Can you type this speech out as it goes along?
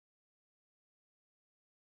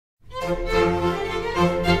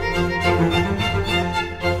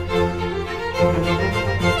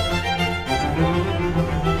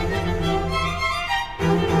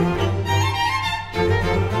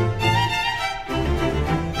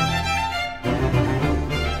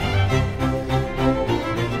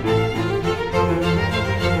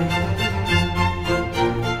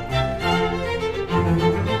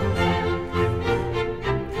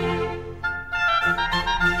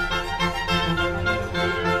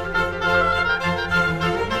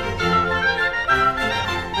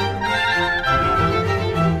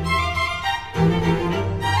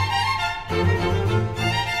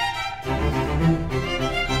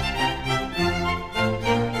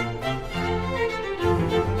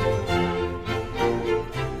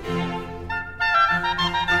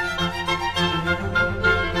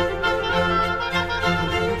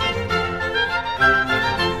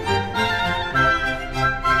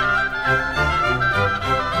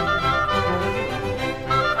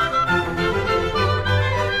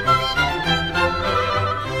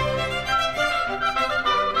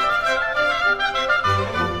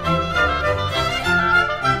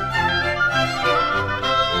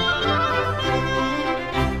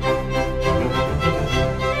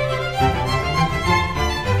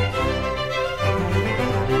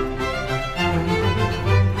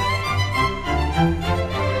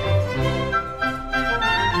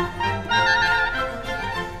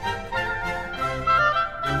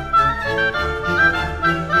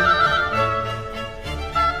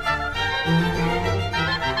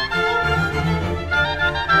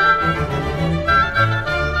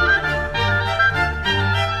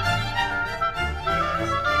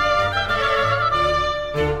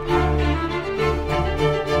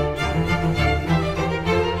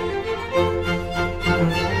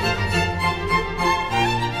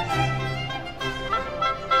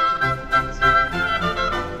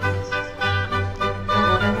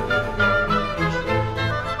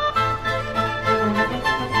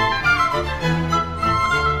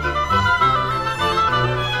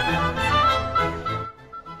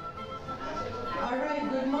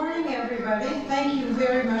everybody. Thank you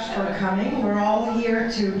very much for coming. We're all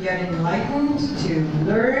here to get enlightened, to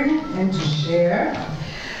learn, and to share.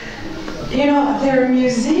 You know, there are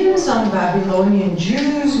museums on Babylonian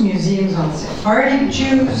Jews, museums on Sephardic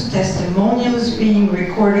Jews, testimonials being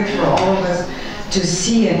recorded for all of us to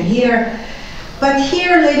see and hear. But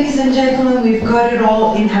here, ladies and gentlemen, we've got it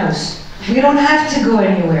all in-house. We don't have to go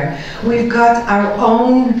anywhere. We've got our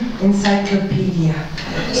own encyclopedia.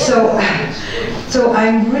 So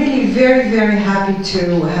I'm really very, very happy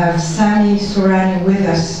to have Sami Sourani with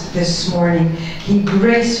us this morning. He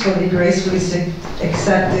gracefully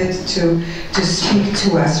accepted to speak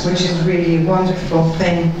to us, which is really a wonderful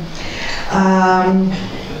thing.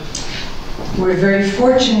 We're very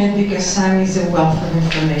fortunate because Sami is a wealth of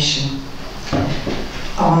information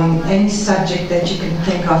on any subject that you can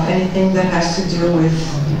think of, anything that has to do with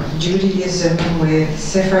Judaism, with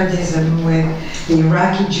Sephardism, with the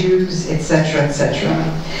Iraqi Jews, etc., etc.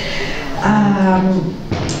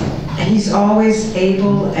 He's always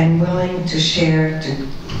able and willing to share,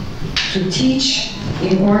 to teach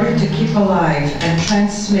in order to keep alive and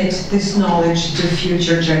transmit this knowledge to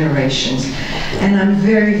future generations. And I'm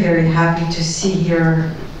very, very happy to see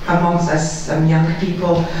here amongst us some young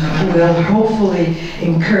people who will hopefully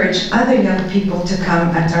encourage other young people to come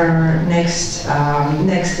at our next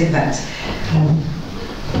event.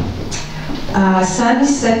 Sami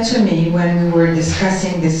said to me when we were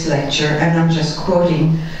discussing this lecture, and I'm just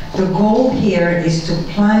quoting, the goal here is to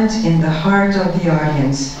plant in the heart of the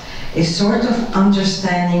audience a sort of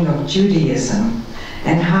understanding of Judaism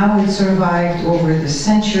and how it survived over the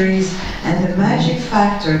centuries and the magic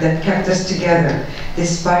factor that kept us together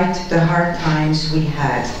despite the hard times we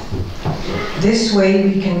had. This way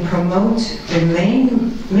we can promote the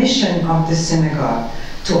main mission of the synagogue,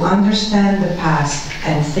 to understand the past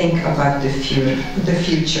and think about the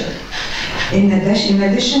future. In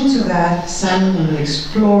addition to that, Sami will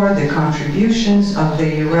explore the contributions of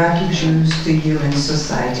the Iraqi Jews to human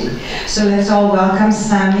society. So let's all welcome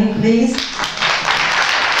Sami, please.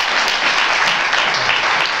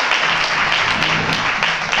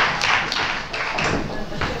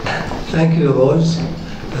 Thank you, Rose.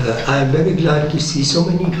 I'm very glad to see so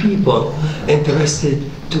many people interested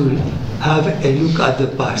to have a look at the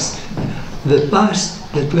past. The past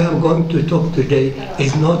that we are going to talk today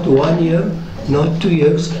is not 1 year, not 2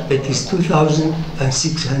 years, it is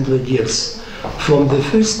 2,600 years. From the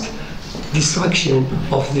first destruction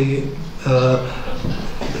of the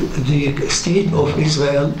state of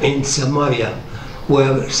Israel in Samaria,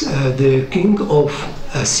 where the king of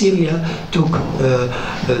Syria took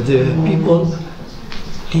the people,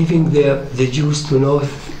 leaving the Jews to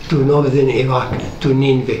northern Iraq, to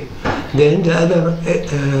Nineveh. Then the other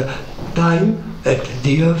time, at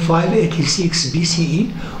the year 586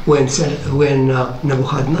 BCE, when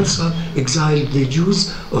Nebuchadnezzar exiled the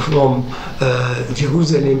Jews from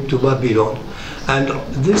Jerusalem to Babylon. And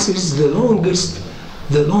this is the longest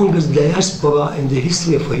diaspora in the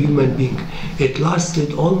history of a human being. It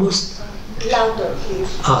lasted almost... Louder,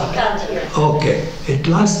 please. I can't hear. Okay. It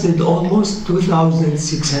lasted almost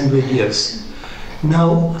 2,600 years.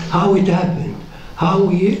 Now, how it happened? How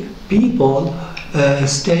people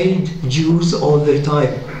stayed Jews all the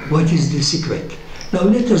time? What is the secret? Now,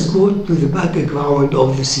 let us go to the background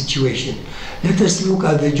of the situation. Let us look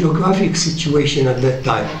at the geographic situation at that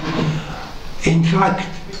time. In fact,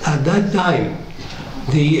 at that time,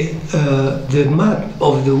 the map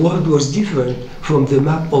of the world was different from the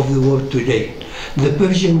map of the world today. The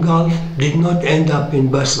Persian Gulf did not end up in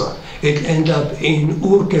Basra. It ended up in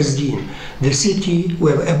Ur-Kasdim, the city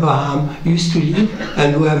where Abraham used to live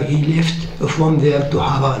and where he left from there to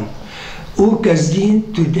Haran.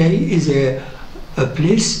 Ur-Kasdim today is a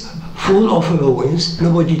place full of ruins.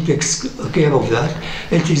 Nobody takes care of that.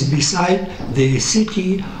 It is beside the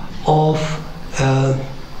city of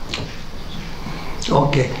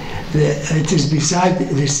it is beside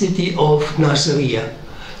the city of Nasiriyah.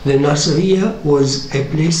 The Nasiriyah was a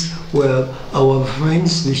place where our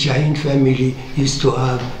friends, the Shaheen family, used to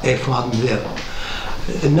have a farm there.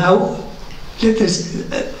 Now, let us,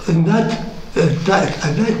 at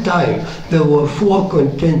that time, there were 4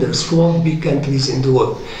 contenders, 4 big countries in the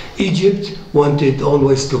world. Egypt wanted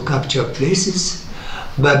always to capture places.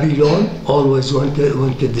 Babylon always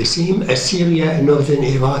wanted the same, Assyria and northern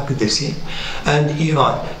Iraq the same, and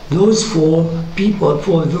Iran. Those 4 people,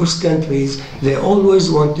 4 of those countries, they always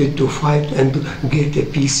wanted to fight and to get a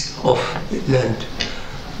piece of land.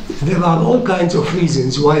 There are all kinds of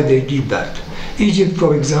reasons why they did that. Egypt,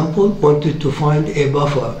 for example, wanted to find a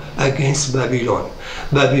buffer against Babylon.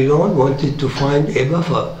 Babylon wanted to find a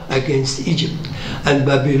buffer against Egypt. And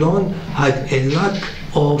Babylon had a luck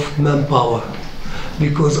of manpower,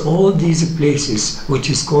 because all these places, which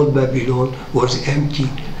is called Babylon, was empty.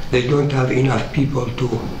 They don't have enough people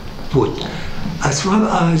to put. As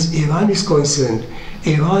far as Iran is concerned,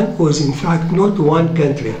 Iran was in fact not one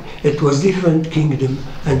country. It was different kingdom,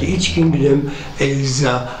 and each kingdom is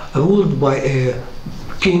ruled by a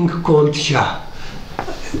king called Shah.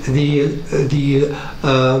 The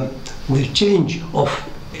change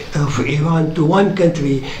of Iran to one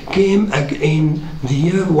country came in the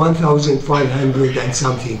year 1500 and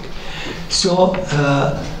something. So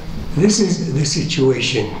this is the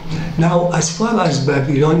situation. Now, as far as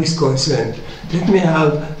Babylon is concerned, let me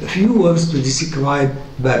have a few words to describe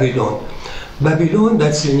Babylon. Babylon,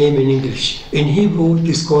 that's the name in English. In Hebrew, it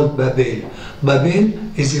is called Babel. Babel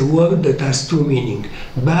is a word that has two meanings.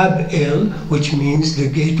 Bab-el, which means the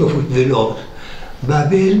gate of the Lord.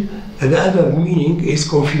 Babel, the other meaning is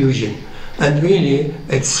confusion. And really,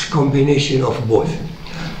 it's a combination of both.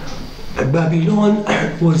 Babylon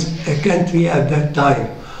was a country at that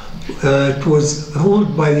time. It was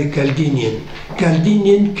ruled by the Chaldean.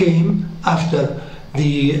 Chaldean came after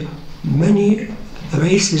the many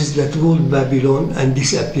races that ruled Babylon and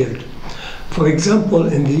disappeared. For example,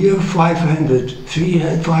 in the year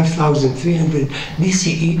 5300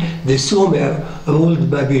 BCE, the Sumer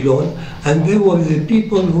ruled Babylon, and they were the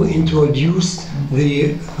people who introduced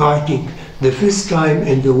the writing. The first time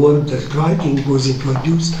in the world that writing was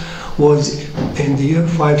introduced was in the year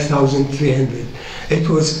 5300. It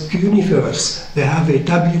was cuneiferous. They have a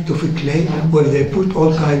tablet of clay where they put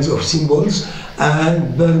all kinds of symbols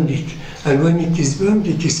and burned it. And when it is burned,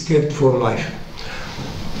 it is kept for life.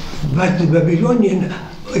 But the Babylonian,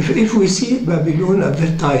 if we see Babylon at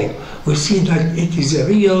that time, we see that it is a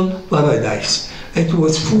real paradise. It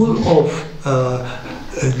was full of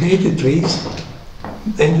date trees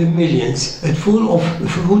in the millions, and full of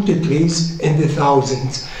fruit trees in the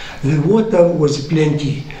thousands. The water was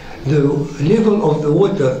plenty. The level of the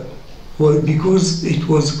water, because it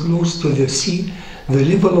was close to the sea, the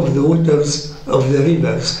level of the waters of the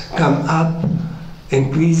rivers come up,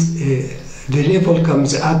 increase. The level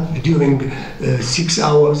comes up during 6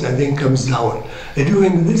 hours and then comes down.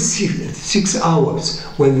 During this 6 hours,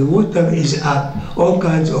 when the water is up, all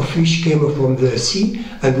kinds of fish came from the sea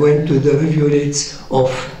and went to the rivulets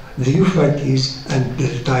of the Euphrates and the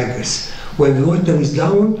Tigris. When the water is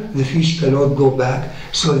down, the fish cannot go back,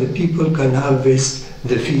 so the people can harvest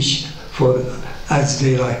the fish as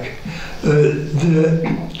they like.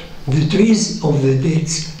 The trees of the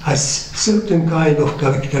dates has certain kind of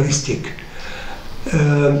characteristic.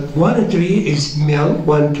 One tree is male,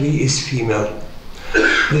 one tree is female.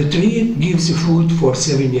 The tree gives fruit for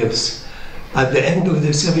 7 years. At the end of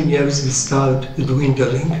the 7 years, it starts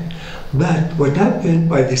dwindling. But what happened,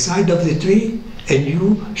 by the side of the tree, a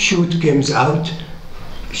new shoot comes out,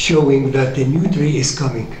 showing that a new tree is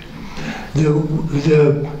coming.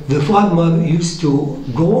 The farmer used to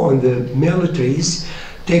go on the male trees,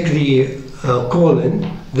 take the pollen,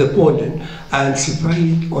 and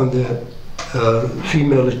spray it on the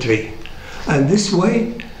female tree. And this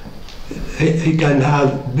way, he can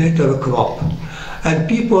have better crop. And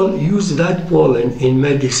people use that pollen in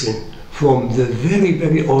medicine from the very,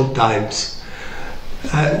 very old times.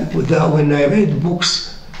 When I read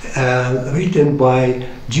books written by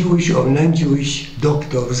Jewish or non-Jewish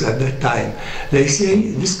doctors at that time, they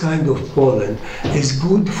say this kind of pollen is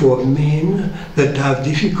good for men that have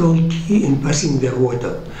difficulty in passing their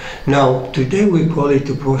water. Now, today we call it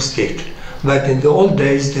a prostate, but in the old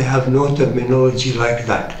days they have no terminology like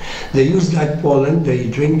that. They use that pollen, they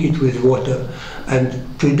drink it with water, and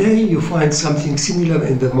today you find something similar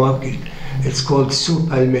in the market. It's called soup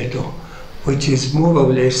palmetto, which is more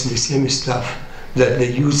or less the same stuff that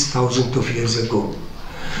they used thousands of years ago.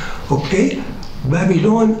 Okay,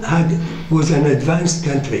 Babylon was an advanced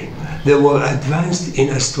country. They were advanced in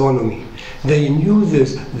astronomy. They knew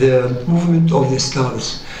the movement of the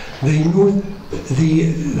stars. They knew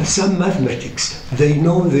some mathematics. They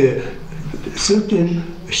know the certain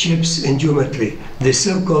shapes in geometry. The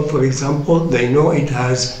circle, for example, they know it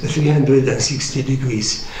has 360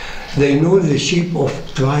 degrees. They know the shape of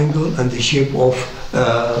triangle and the shape of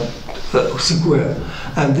square.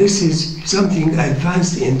 And this is something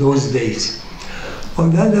advanced in those days.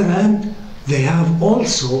 On the other hand, they have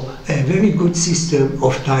also a very good system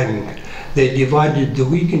of timing. They divided the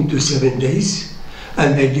week into 7 days,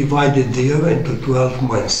 and they divided the year into 12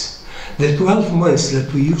 months. The 12 months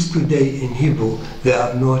that we use today in Hebrew, they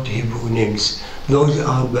are not Hebrew names. Those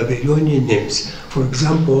are Babylonian names. For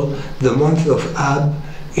example, the month of Ab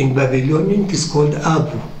in Babylonian is called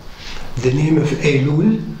Abu. The name of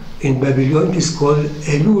Elul in Babylon is called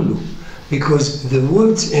Elulu. because the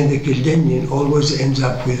words in the Chaldean always ends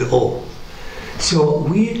up with O. So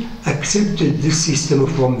we accepted this system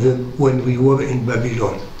from them when we were in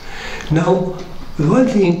Babylon. Now, one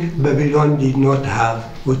thing Babylon did not have,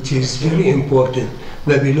 which is very important,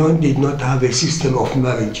 Babylon did not have a system of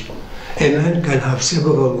marriage. A man can have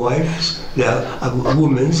several wives, they are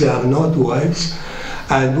women, they are not wives,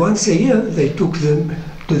 and once a year they took them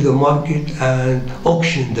to the market and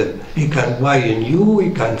auctioned them. He can buy a new,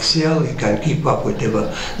 he can sell, he can keep up,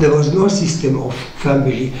 whatever. There was no system of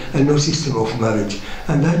family and no system of marriage.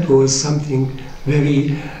 And that was something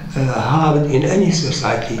very hard in any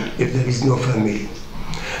society if there is no family.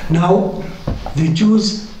 Now, the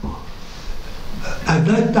Jews, at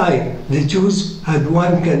that time, the Jews had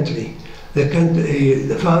one country,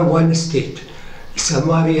 one state.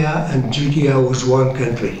 Samaria and Judea was one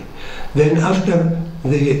country. Then after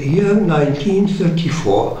the year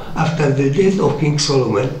 1934, after the death of King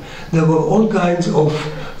Solomon, there were all kinds of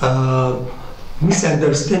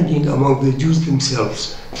misunderstanding among the Jews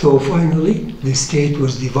themselves. So finally, the state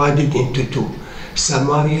was divided into two.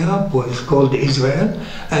 Samaria was called Israel,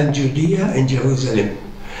 and Judea and Jerusalem.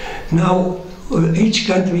 Now, each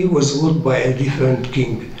country was ruled by a different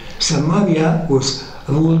king. Samaria was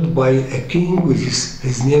ruled by a king,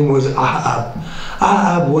 his name was Ahab.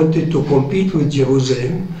 Ahab wanted to compete with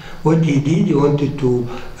Jerusalem. What he did, he wanted to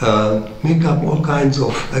make up all kinds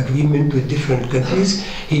of agreement with different countries.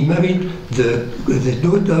 He married the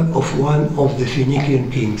daughter of one of the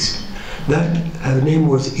Phoenician kings. Her name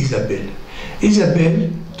was Isabel. Isabel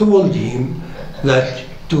told him that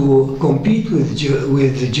to compete with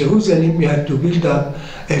Jerusalem, you had to build up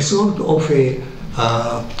a sort of a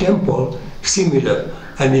temple similar.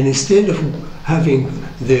 And instead of having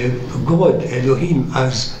the God Elohim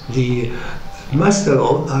as the master,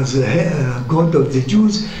 as the God of the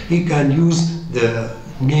Jews, he can use the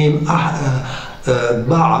name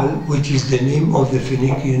Baal, which is the name of the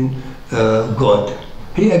Phoenician god.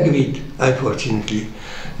 He agreed, unfortunately.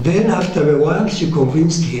 Then after a while she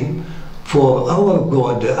convinced him, for our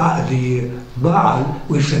God, the Baal,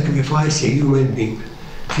 will sacrifice a human being.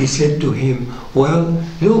 She said to him, well,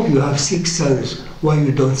 look, you have 6 sons, why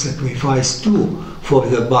you don't sacrifice 2 for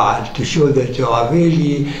the Baal to show that you are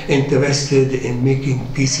really interested in making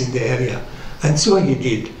peace in the area? And so he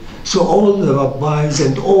did. So all the rabbis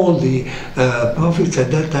and all the prophets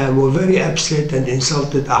at that time were very upset and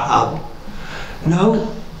insulted Ahab. Now,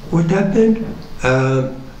 what happened?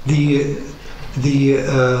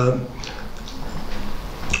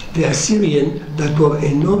 The Assyrian that were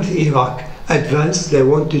in North Iraq advanced. They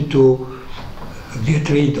wanted to get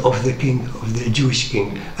rid of the king, of the Jewish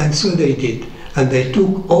king, and so they did. And they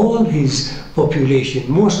took all his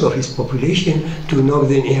population, most of his population, to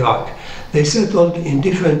northern Iraq. They settled in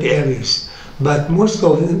different areas, but most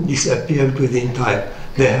of them disappeared within time.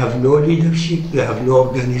 They have no leadership, they have no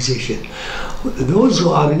organization. Those who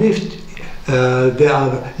are left, they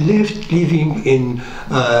are left living in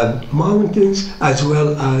mountains as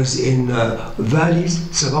well as in valleys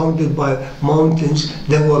surrounded by mountains.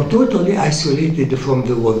 They were totally isolated from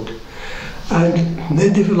the world. And they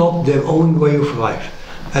developed their own way of life.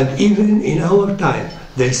 And even in our time,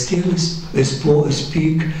 they still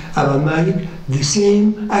speak Aramaic, the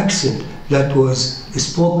same accent that was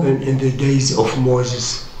spoken in the days of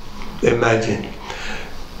Moses. Imagine.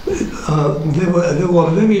 There were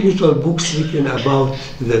very little books written about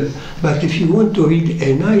them, but if you want to read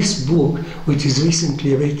a nice book which is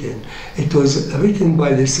recently written, it was written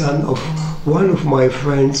by the son of one of my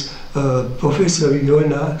friends, Professor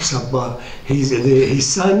Yona Sabbar. His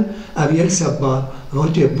son, Ariel Sabbar,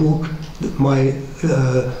 wrote a book, My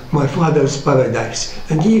Father's Paradise,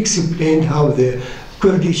 and he explained how the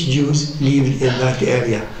Kurdish Jews lived in that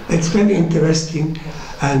area. It's very interesting,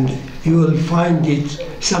 and you will find it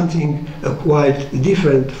something quite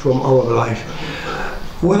different from our life.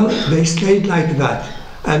 Well, they stayed like that,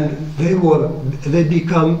 and they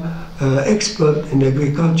become expert in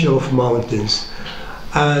agriculture of mountains.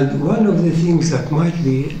 And one of the things that might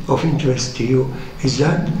be of interest to you is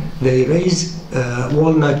that they raise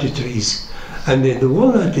walnut trees. And in the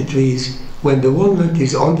walnut trees, when the walnut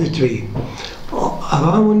is on the tree,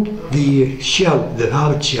 around the shell, the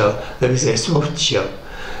hard shell, there is a soft shell.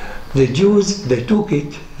 The Jews, they took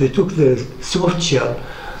the soft shell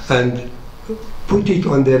and put it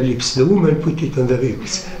on their lips. The woman put it on their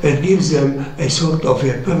lips. It gives them a sort of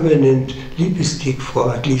a permanent lipstick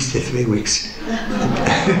for at least 3 weeks.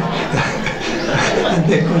 And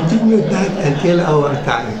they continued that until our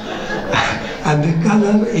time. And the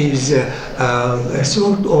color is a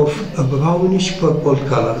sort of a brownish purple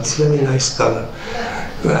color. It's a very nice color.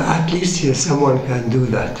 At least here someone can do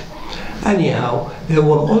that. Anyhow, they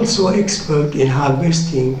were also expert in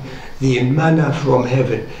harvesting the manna from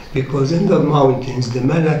heaven, because in the mountains the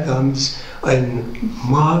manna comes in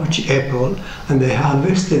March, April, and they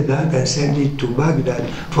harvested that and sent it to Baghdad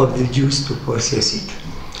for the Jews to process it.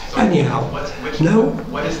 Anyhow,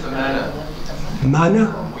 what is the manna?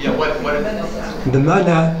 Manna? Yeah, what The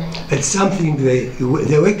manna, it's something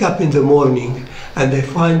they wake up in the morning and they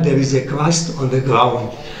find there is a crust on the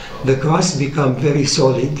ground. The crust becomes very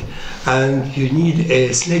solid and you need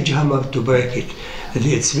a sledgehammer to break it.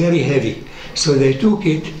 It's very heavy. So they took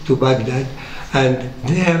it to Baghdad and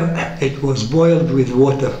there it was boiled with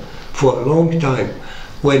water for a long time.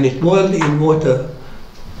 When it boiled in water,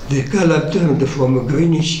 the color turned from a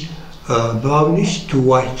greenish, brownish to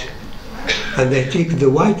white. And they take the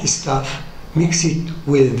white stuff, mix it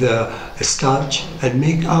with starch, and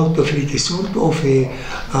make out of it a sort of a,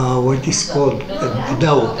 what is called a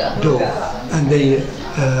dough. And they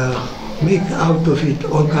make out of it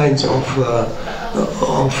all kinds of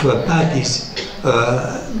patties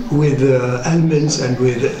with almonds and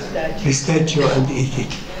with pistachio and eat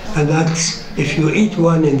it. And that's, if you eat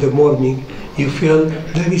one in the morning, you feel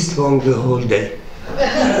very strong the whole day.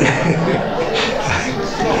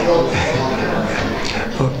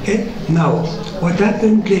 Okay, now, what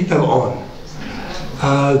happened later on?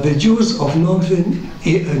 The Jews of northern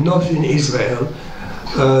Israel,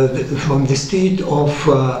 from the state of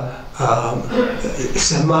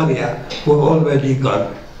Samaria, were already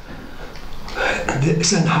gone.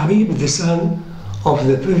 Sanherib, the son of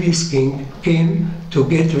the previous king, came to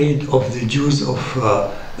get rid of the Jews of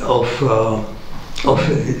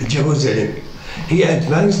Jerusalem. He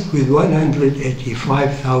advanced with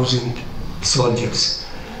 185,000 soldiers.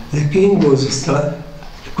 The king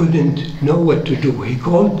couldn't know what to do. He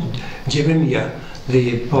called Jeremiah,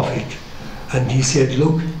 the prophet, and he said,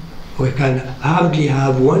 look, we can hardly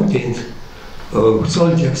have 1/10 of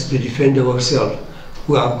soldiers to defend ourselves.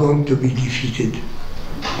 We are going to be defeated.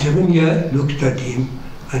 Jeremiah looked at him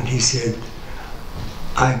and he said,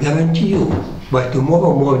 I guarantee you, by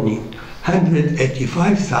tomorrow morning,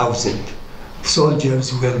 185,000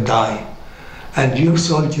 soldiers will die, and your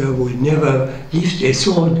soldier will never lift a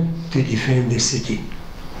sword to defend the city.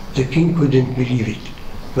 The king couldn't believe it.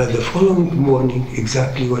 But the following morning,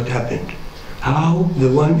 exactly what happened. How the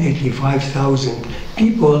 185,000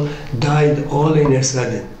 people died all in a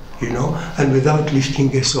sudden, and without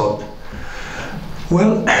lifting a sword.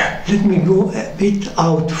 Well, let me go a bit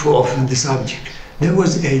out from the subject. There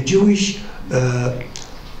was a Jewish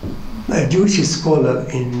scholar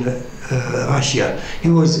in Russia. He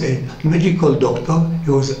was a medical doctor,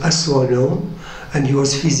 he was an astronomer, and he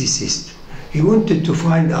was a physicist. He wanted to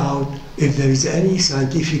find out if there is any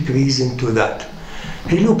scientific reason to that.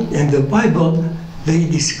 He looked in the Bible, they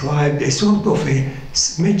described a sort of a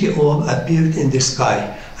meteor appeared in the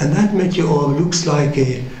sky, and that meteor looks like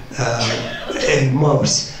a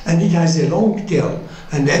mouse, and it has a long tail,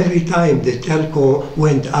 and every time the tail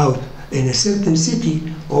went out in a certain city,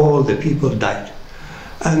 all the people died.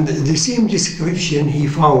 And the same description he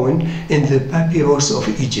found in the papyrus of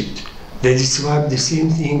Egypt. They described the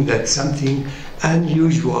same thing, that something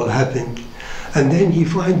unusual happened. And then he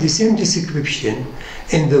found the same description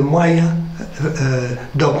in the Maya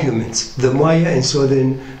documents, the Maya in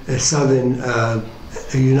southern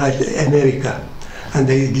United America. And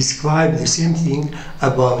they described the same thing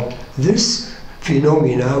about this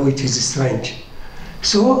phenomena, which is strange.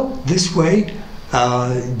 So this way,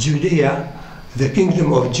 Judea, the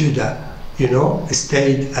kingdom of Judah,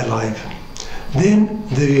 stayed alive. Then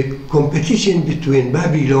the competition between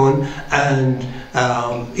Babylon and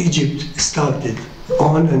Egypt started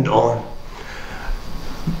on and on.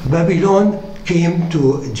 Babylon came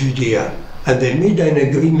to Judea and they made an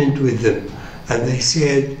agreement with them, and they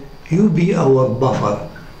said, you be our buffer,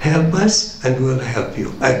 help us and we'll help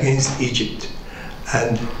you against Egypt.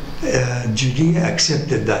 And Judea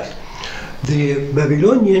accepted that. The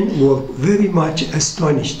Babylonians were very much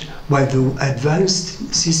astonished by the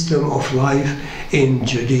advanced system of life in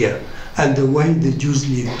Judea and the way the Jews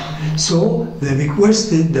lived. So they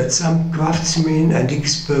requested that some craftsmen and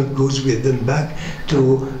expert goes with them back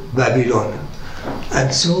to Babylon.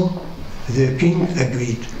 And so the king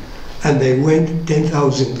agreed. And they went,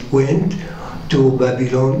 10,000 went to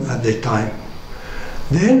Babylon at the time.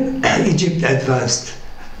 Then Egypt advanced.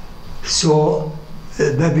 So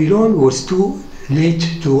Babylon was too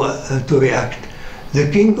late to react. The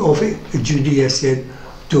king of Judea said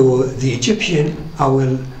to the Egyptian, I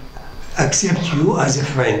will accept you as a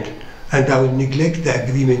friend and I will neglect the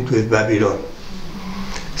agreement with Babylon.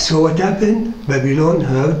 So what happened? Babylon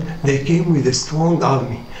heard, they came with a strong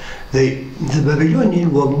army. The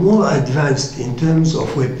Babylonians were more advanced in terms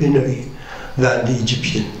of weaponry than the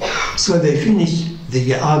Egyptian. So they finished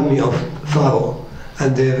the army of Pharaoh,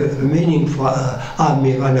 and the remaining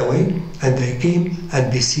army ran away, and they came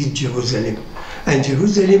and besieged Jerusalem. And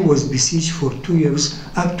Jerusalem was besieged for 2 years,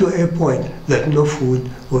 up to a point that no food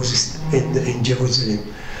was in Jerusalem.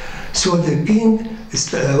 So the king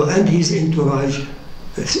and his entourage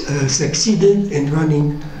succeeded in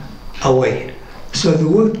running away. So the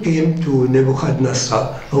word came to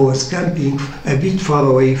Nebuchadnezzar, who was camping a bit far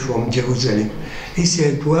away from Jerusalem. He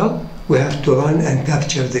said, well, we have to run and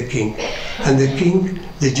capture the king. And the king,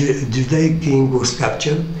 the Judaic king, was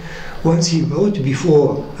captured. Once he brought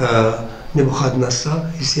before Nebuchadnezzar,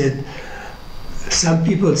 he said, some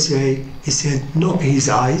people say, he said, knock his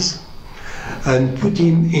eyes and put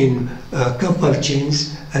him in copper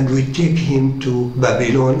chains, and we take him to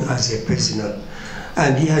Babylon as a prisoner.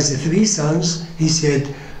 And he has 3 sons. He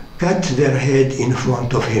said, cut their head in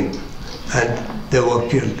front of him, and they were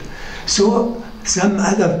killed. So some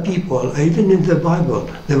other people, even in the Bible,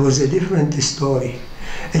 there was a different story.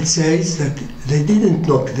 It says that they didn't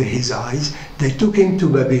knock his eyes. They took him to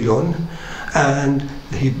Babylon, and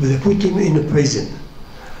they put him in a prison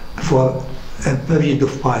for a period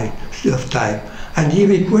of time. And he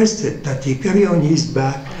requested that he carry on his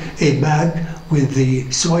back a bag with the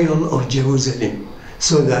soil of Jerusalem,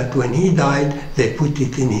 so that when he died, they put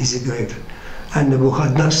it in his grave. And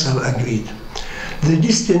Nebuchadnezzar agreed. The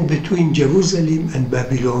distance between Jerusalem and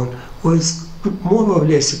Babylon was more or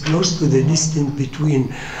less close to the distance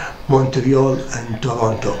between Montreal and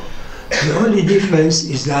Toronto. The only difference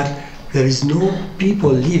is that there is no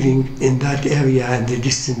people living in that area and the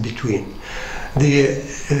distance between. The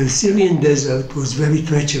Syrian desert was very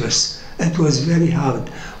treacherous. It was very hard.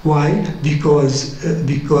 Why? Because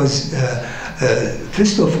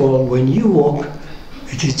first of all, when you walk,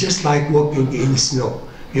 it is just like walking in snow.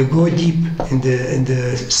 You go deep in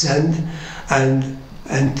the sand, and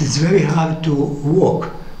it's very hard to walk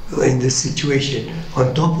in this situation.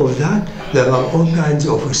 On top of that, there are all kinds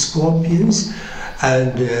of scorpions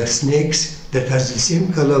and snakes that has the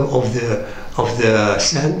same color of the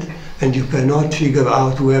sand, and you cannot figure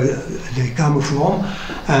out where they come from,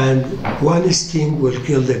 and one sting will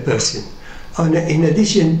kill the person. And in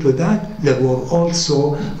addition to that, there were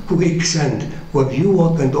also quicksand, where you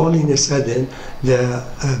walk and all in a sudden the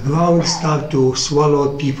ground starts to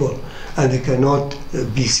swallow people, and they cannot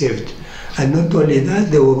be saved. And not only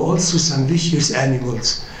that, there were also some vicious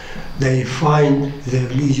animals. They find their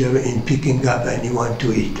leisure in picking up anyone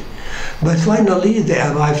to eat. But finally, they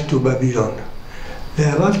arrived to Babylon. They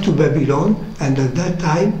arrived to Babylon, and at that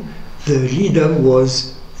time, the leader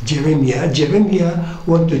was Jeremiah. Jeremiah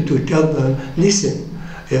wanted to tell them, listen,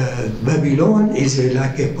 Babylon is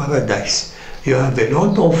like a paradise. You have a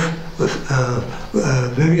lot of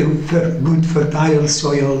very good fertile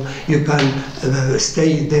soil. You can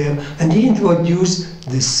stay there. And he introduced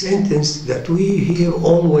the sentence that we hear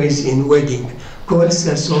always in wedding, Kol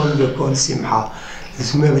Sason Kol Simha.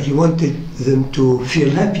 He wanted them to feel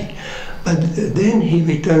happy. But then he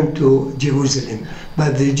returned to Jerusalem.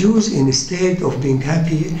 But the Jews, instead of being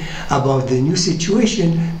happy about the new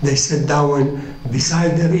situation, they sat down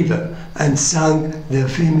beside the river and sang their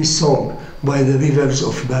famous song by the rivers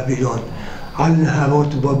of Babylon. Al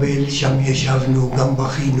Naharot Babel Sham Yeshavnu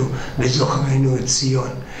Gambachinu Bezochrenu et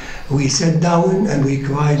Zion. We sat down and we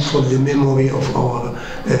cried for the memory of our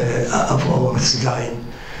Zion.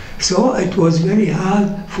 So it was very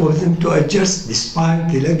hard for them to adjust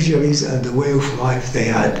despite the luxuries and the way of life they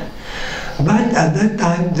had. But at that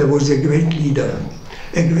time there was a great leader.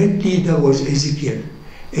 A great leader was Ezekiel.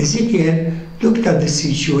 Ezekiel looked at the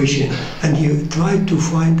situation and he tried to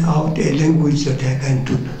find out a language that he can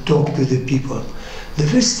talk to the people. The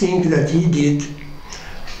first thing that he did,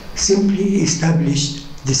 simply established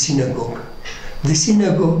the synagogue. The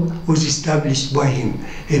synagogue was established by him.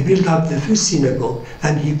 He built up the first synagogue,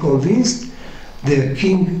 and he convinced the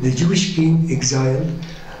king, the Jewish king exiled,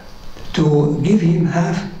 to give him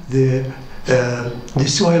half the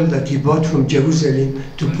soil that he bought from Jerusalem,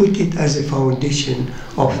 to put it as a foundation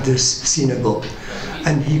of this synagogue.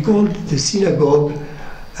 And he called the synagogue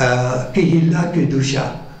Kehillah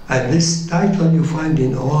Kedusha. And this title you find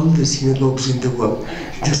in all the synagogues in the world.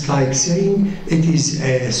 Just like saying it is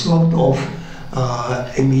a sort of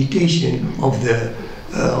imitation of the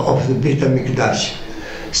Beit HaMikdash.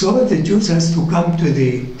 So the Jews has to come to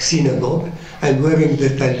the synagogue and wearing the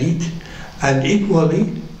talit and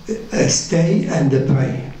equally stay and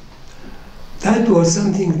pray. That was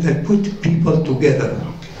something that put people together.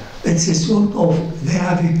 It's a sort of, they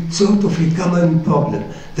have a sort of a common problem.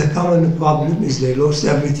 The common problem is they lost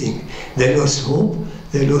everything. They lost hope,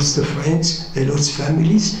 they lost the friends, they lost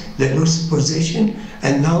families, they lost possession,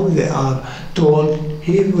 and now they are told,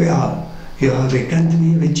 here we are, you have a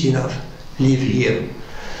country rich enough, live here.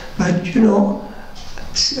 But you know,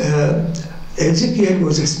 Ezekiel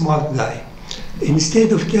was a smart guy.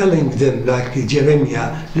 Instead of telling them, like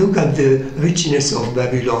Jeremiah, look at the richness of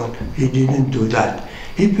Babylon, he didn't do that.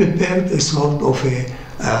 He prepared a sort of a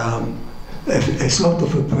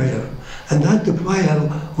prayer. And that prayer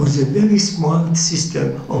was a very smart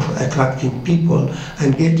system of attracting people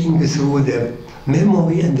and getting through their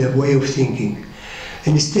memory and their way of thinking.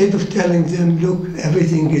 Instead of telling them, look,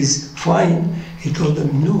 everything is fine, he told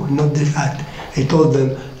them, no, not that. He told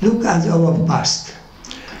them, look at our past.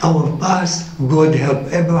 Our past, God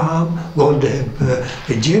helped Abraham, God helped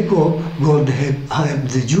Jacob, God helped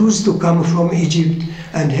the Jews to come from Egypt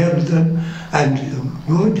and help them, and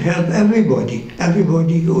God helped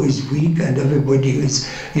everybody who is weak and everybody who is,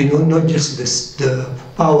 you know, not just the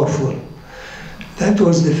powerful. That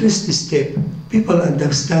was the first step. People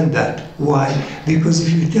understand that. Why? Because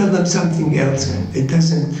if you tell them something else, it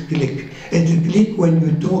doesn't click. It clicks when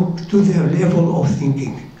you talk to their level of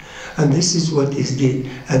thinking. And this is what is did.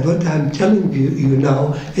 And what I'm telling you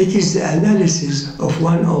now, it is the analysis of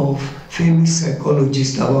one of famous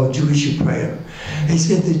psychologists about Jewish prayer. He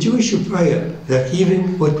said the Jewish prayer, that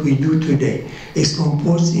even what we do today, is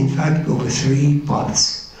composed in fact of 3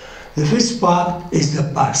 parts. The first part is the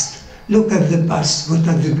past. Look at the past, look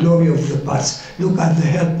at the glory of the past, look at the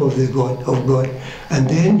help of God. And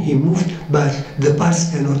then he moved, but the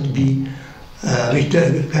past cannot be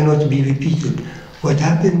cannot be repeated. What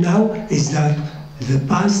happened now is that the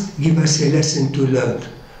past gives us a lesson to learn.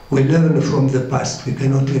 We learn from the past, we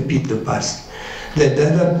cannot repeat the past. The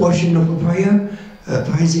other portion of prayer,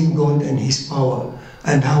 praising God and His power,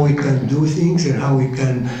 and how we can do things and how we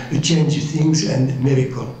can change things and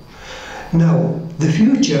miracle. Now, the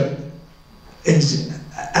future is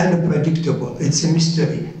unpredictable, it's a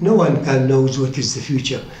mystery. No one can know what is the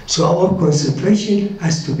future. So our concentration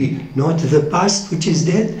has to be not the past, which is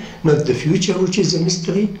dead, not the future, which is a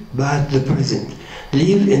mystery, but the present.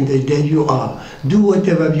 Live in the day you are. Do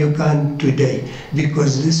whatever you can today,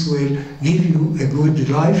 because this will give you a good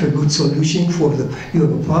life, a good solution for your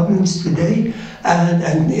problems today, and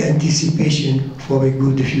an anticipation for a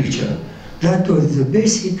good future. That was the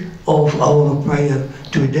basic of our prayer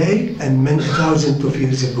today and many thousands of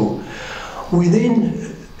years ago. Within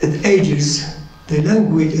ages, the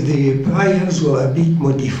language, the prayers were a bit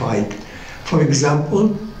modified. For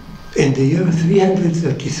example, in the year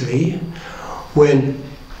 333, when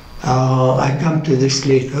I come to this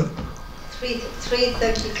later.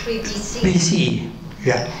 333 BC. BC,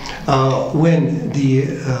 yeah. When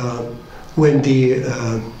the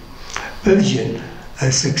Persian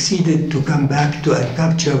succeeded to come back to and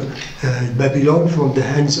capture Babylon from the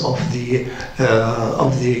hands of the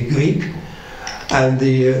Greek, and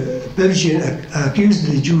the Persian accused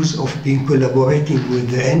the Jews of being collaborating with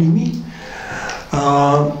the enemy.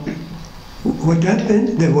 What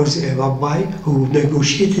happened? There was a rabbi who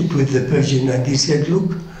negotiated with the Persian, and he said,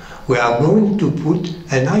 look, we are going to put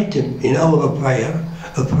an item in our prayer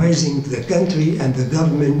praising the country and the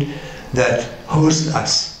government that hosts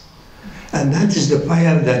us. And that is the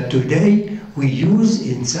prayer that today we use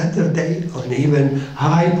in Saturday, on even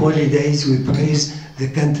high holidays, we praise the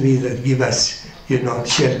country that give us,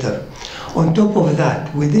 shelter. On top of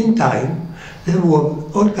that, within time, there were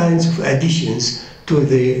all kinds of additions to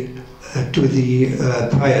the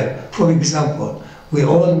prayer. For example, we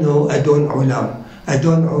all know Adon Olam.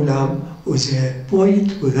 Adon Olam was a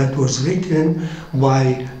poet that was written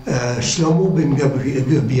by Shlomo ben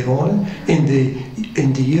Gabirol in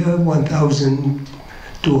the year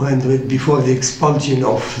 1200 before the expulsion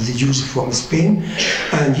of the Jews from Spain,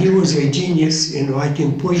 and he was a genius in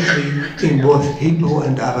writing poetry in both Hebrew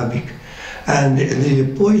and Arabic. And the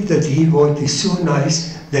poet that he wrote is so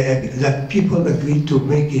nice that people agreed to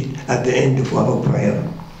make it at the end of our prayer.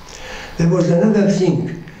 There was another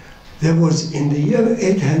thing. There was in the year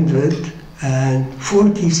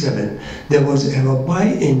 847, there was a rabbi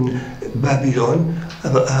in Babylon,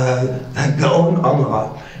 Gaon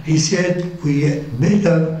Amra. He said, we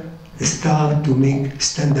better start to make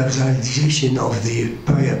standardization of the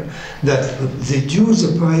prayer, that the Jews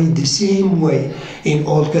pray the same way in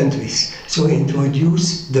all countries. So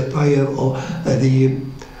introduce the prayer or the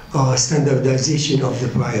standardization of the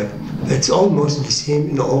prayer. It's almost the same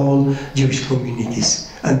in all Jewish communities.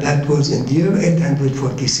 And that was in the year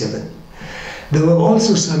 847. There were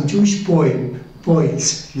also some Jewish poems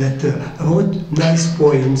poets that wrote nice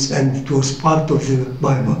poems, and it was part of the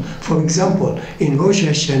Bible. For example, in Rosh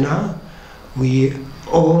Hashanah, we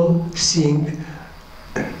all sing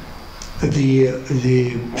the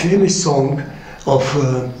famous song of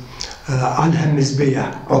Al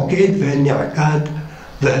HaMizbeah, Oked V'Ni'akad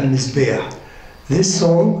V'Al-Mizbeah. This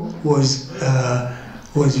song was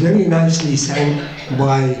very nicely sang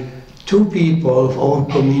by two people of our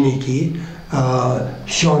community,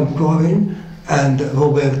 Sean Cohen and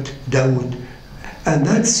Robert Daoud. And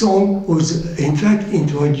that song was in fact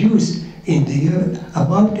introduced in the year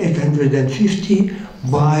about 850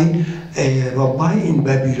 by a rabbi in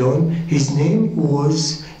Babylon. His name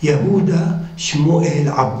was Yehuda Shmuel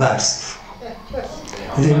Abbas.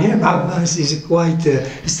 The name Abbas is quite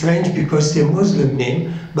strange because it's a Muslim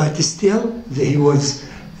name, but still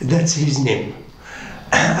that's his name.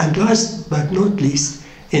 And last but not least,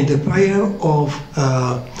 in the prayer of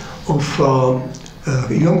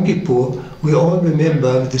Yom Kippur, we all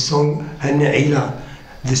remember the song Hana'ila.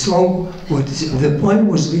 The poem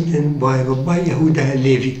was written by Rabbi Yehuda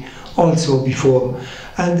Halevi, also before.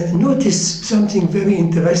 And notice something very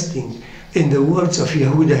interesting in the words of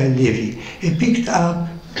Yehuda Halevi. He picked up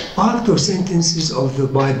part of sentences of the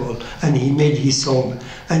Bible and he made his song.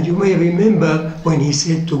 And you may remember when he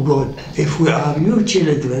said to God, if we are your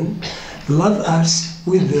children, love us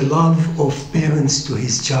with the love of parents to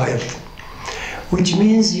his child. Which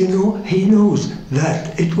means, he knows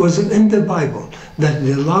that it was in the Bible that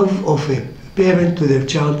the love of a parent to their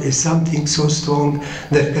child is something so strong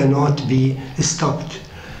that cannot be stopped.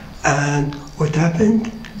 And what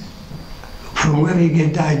happened? From where he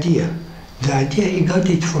get the idea? The idea, he got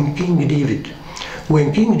it from King David.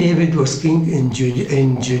 When King David was king in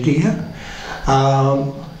Judea,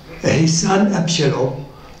 his son Absalom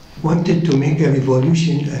wanted to make a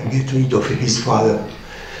revolution and get rid of his father.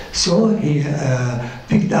 So he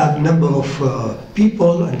picked up a number of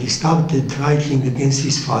people and he started fighting against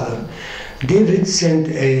his father. David sent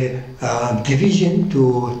a division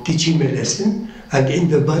to teach him a lesson, and in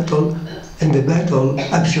the battle,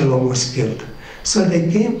 Absalom was killed. So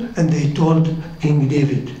they came and they told King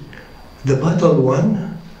David, the battle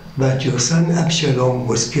won, but your son Absalom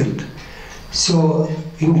was killed. So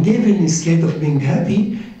King David, instead of being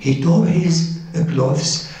happy, he tore his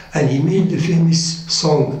clothes and he made the famous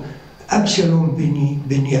song, Absalom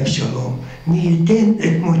beni Absalom, mi yiten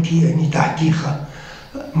et moti ani tahticha.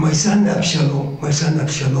 My son Absalom,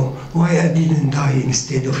 why I didn't die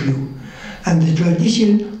instead of you? And the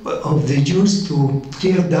tradition of the Jews to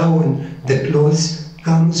tear down the clothes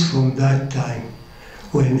comes from that time.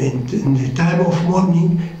 When in the time of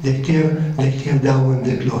mourning, they tear down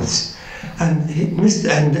the clothes. And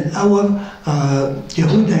our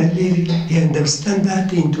Yehuda Halevi, he understands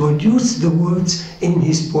that, he introduced the words in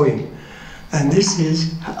his poem. And this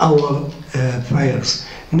is our prayers.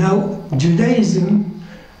 Now, Judaism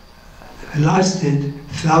lasted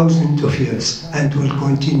thousands of years and will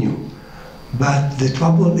continue. But the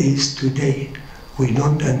trouble is today, we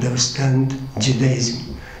don't understand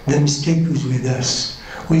Judaism. The mistake is with us.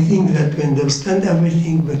 We think that we understand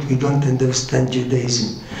everything, but we don't understand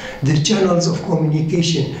Judaism. The channels of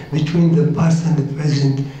communication between the past and the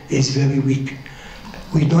present is very weak.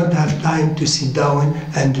 We don't have time to sit down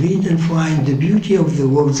and read and find the beauty of the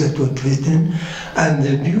words that were written and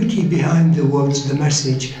the beauty behind the words, the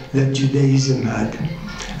message that Judaism had.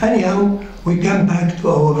 Anyhow, we come back to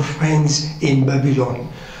our friends in Babylon.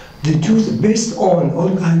 The Jews, based on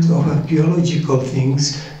all kinds of archaeological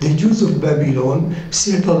things, the Jews of Babylon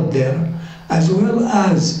settled there, as well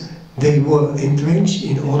as they were entrenched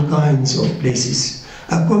in all kinds of places.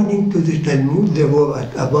 According to the Talmud, there were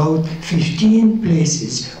about 15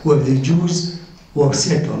 places where the Jews were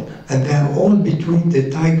settled, and they are all between the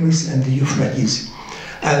Tigris and the Euphrates.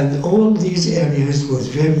 And all these areas was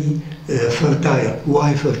very fertile.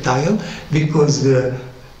 Why fertile? Because the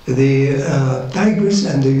Tigris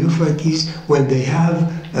and the Euphrates, when they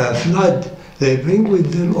have a flood, they bring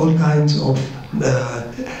with them all kinds of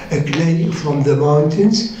clay from the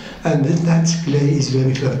mountains, and that clay is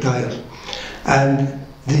very fertile. And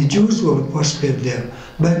the Jews were prospered there.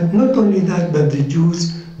 But not only that, but the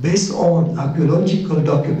Jews, based on archaeological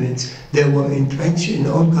documents, they were entrenched in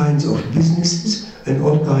all kinds of businesses and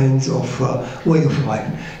all kinds of way of life.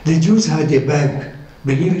 The Jews had a bank,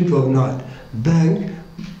 believe it or not, bank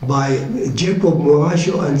by Jacob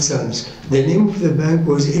Morasho and Sons. The name of the bank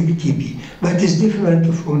was ABTB, but it's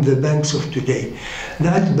different from the banks of today.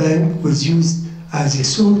 That bank was used as a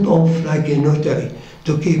sort of like a notary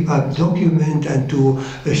to keep up documents and to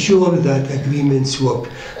assure that agreements work.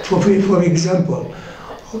 For example,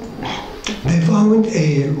 They found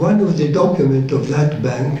one of the documents of that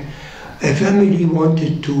bank. A family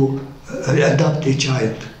wanted to adopt a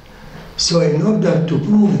child. So in order to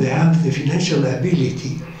prove they have the financial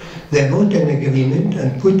ability, they wrote an agreement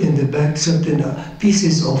and put in the bank certain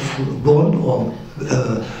pieces of gold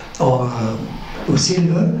or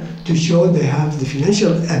silver to show they have the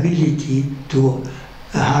financial ability to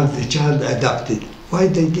have the child adopted. Why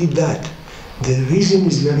they did that? The reason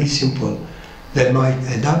is very simple. They might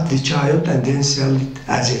adopt the child and then sell it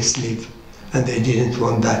as a slave. And they didn't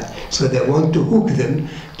want that. So they want to hook them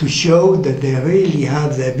to show that they really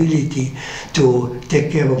have the ability to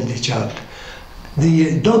take care of the child.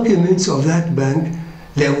 The documents of that bank,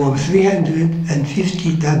 there were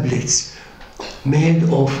 350 tablets made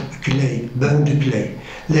of clay, burned clay.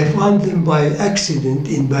 They found them by accident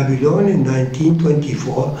in Babylon in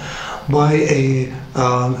 1924 by an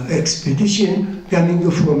expedition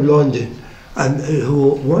coming from London and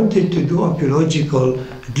who wanted to do archaeological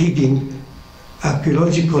digging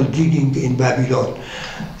in Babylon.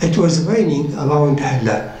 It was raining around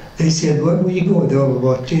Hala. They said, where we go? There were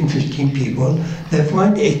about 10, 15 people. They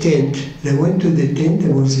found a tent. They went to the tent.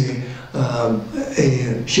 There was a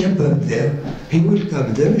shepherd there. He will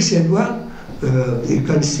come there. He said, well, you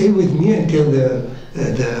can stay with me until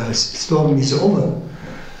the storm is over.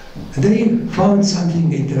 They found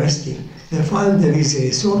something interesting. They found there is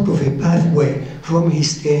a sort of a pathway from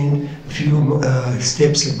his tent a few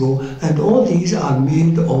steps ago, and all these are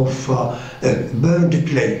made of burned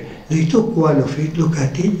clay. They took one of it, look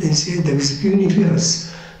at it, and said there is a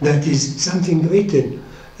universe, that is something written.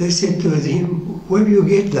 They said to him, where do you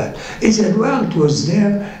get that? He said, well, it was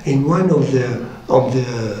there in one of the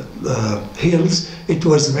hills. It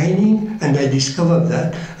was raining, and I discovered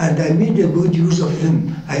that, and I made a good use of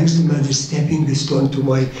them. I used them as a stepping stone to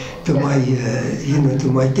my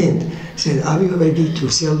tent. He said, are you ready to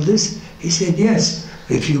sell this? He said, yes.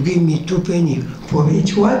 If you give me 2 pennies for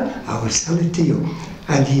each one, I will sell it to you.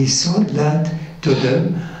 And he sold that to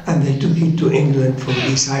them, and they took it to England for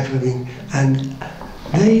deciphering, and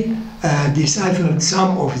they deciphered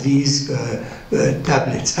some of these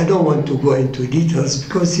tablets. I don't want to go into details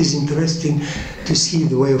because it's interesting to see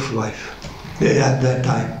the way of life at that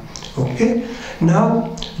time. Okay?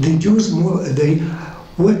 Now, the Jews, what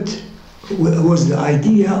was the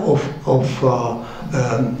idea of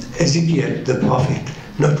Ezekiel, the prophet?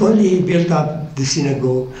 Not only he built up the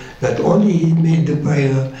synagogue, not only he made the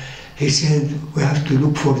prayer, he said, we have to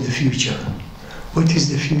look for the future. What is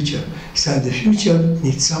the future? He said the future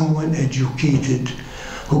needs someone educated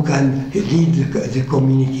who can lead the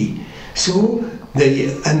community. So,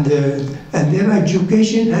 and their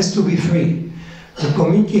education has to be free. The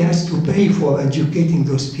community has to pay for educating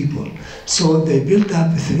those people. So they built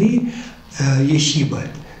up 3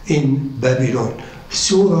 yeshivot in Babylon.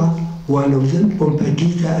 Surah, one of them,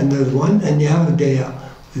 Pompedita, another one, and Yahudea,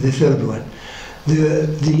 the third one.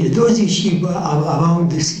 Those yeshiva are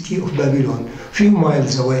around the city of Babylon, few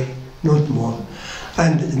miles away, not more.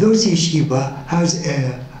 And those yeshiva has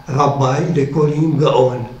a rabbi, they call him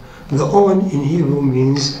Gaon. Gaon in Hebrew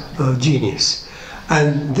means genius.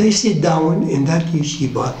 And they sit down in that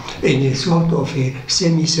yeshiva in a sort of a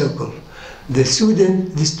semicircle. The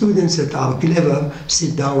students that are clever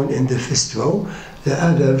sit down in the first row, the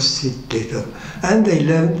others sit later. And they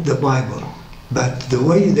learn the Bible. But the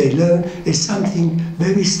way they learn is something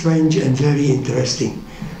very strange and very interesting.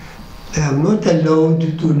 They are not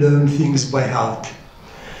allowed to learn things by heart.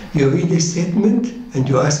 You read a statement and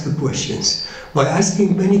you ask questions. By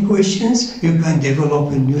asking many questions, you can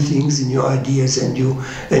develop new things, new ideas, and new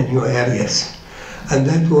areas. And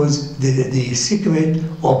that was the secret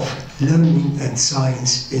of learning and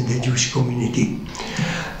science in the Jewish community.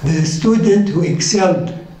 The student who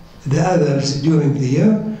excelled the others during the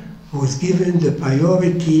year was given the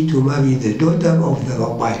priority to marry the daughter of the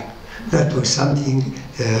rabbi. That was something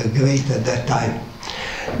great at that time.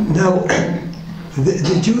 Now,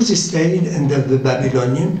 the Jews stayed under the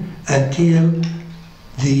Babylonian until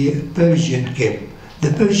the Persian came.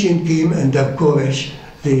 The Persian came under Koresh,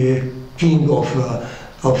 the king of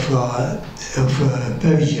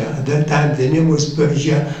Persia. At that time, the name was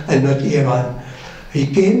Persia and not Iran.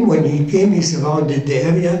 When he came, he surrounded the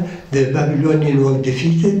area. The Babylonians were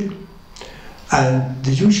defeated, and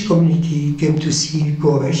the Jewish community came to see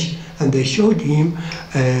Koresh, and they showed him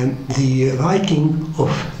the writing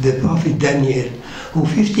of the prophet Daniel, who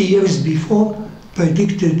 50 years before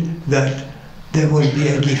predicted that there will be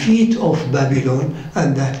a defeat of Babylon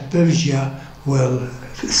and that Persia will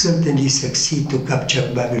certainly succeed to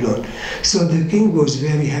capture Babylon. So the king was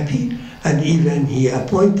very happy, and even he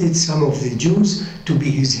appointed some of the Jews to be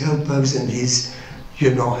his helpers and his,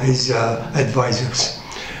 his advisors.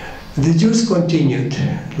 The Jews continued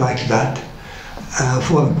like that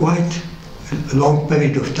for quite a long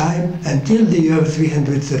period of time until the year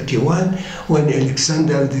 331 when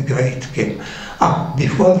Alexander the Great came.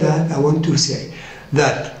 Before that, I want to say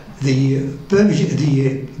that the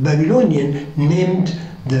Babylonian named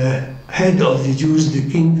the head of the Jews, the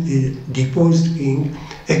king, the deposed king,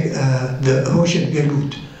 the Rosh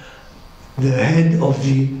Galut, the head of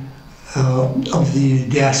the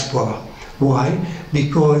diaspora. Why?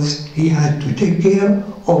 Because he had to take care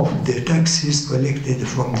of the taxes collected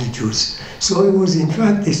from the Jews. So he was in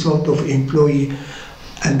fact a sort of employee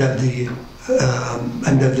under the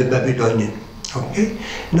Babylonian. Okay?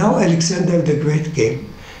 Now Alexander the Great came.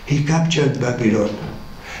 He captured Babylon.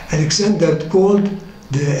 Alexander called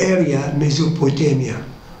the area Mesopotamia,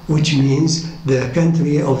 which means the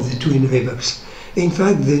country of the Twin Rivers. In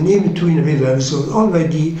fact, the name Twin Rivers was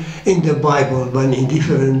already in the Bible, but in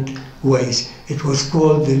different ways. It was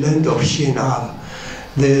called the land of Shinar.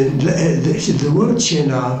 The word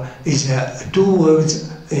Shinar is two words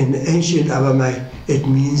in ancient Aramaic. It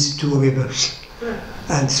means two rivers.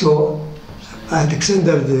 And so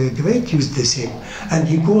Alexander the Great used the same. And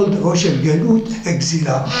he called Rosh Galut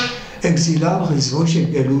Exilar. Exilar is Rosh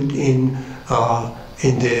Galut in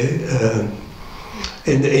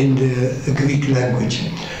the Greek language.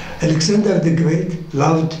 Alexander the Great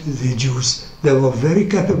loved the Jews. They were very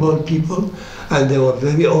capable people, and they were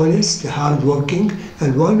very honest, hardworking,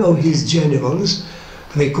 and one of his generals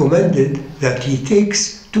recommended that he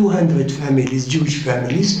takes 200 families, Jewish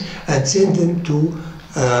families, and send them to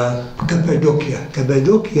Cappadocia.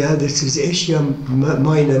 Cappadocia, this is Asia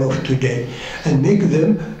Minor of today, and make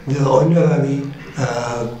them the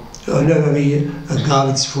honorary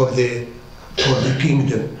guards for the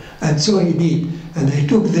kingdom. And so he did, and they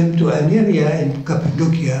took them to an area in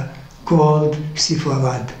Cappadocia called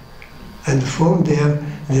Sepharad. And from there,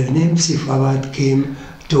 the name Sepharad came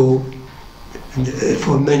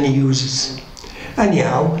for many uses.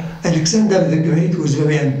 Anyhow, Alexander the Great was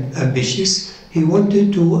very ambitious. He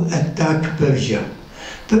wanted to attack Persia.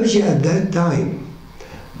 Persia at that time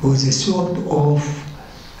was a sort of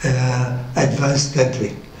advanced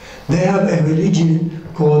country. They have a religion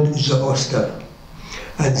called Zoroaster.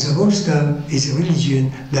 And Zoroaster is a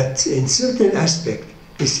religion that in certain aspects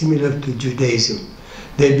is similar to Judaism.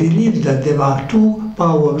 They believe that there are two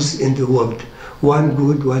powers in the world, one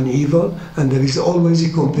good, one evil, and there is always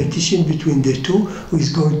a competition between the two who is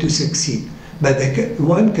going to succeed. But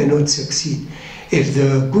one cannot succeed. If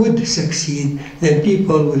the good succeed, then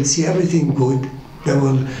people will see everything good. They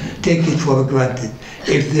will take it for granted.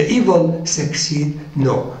 If the evil succeed,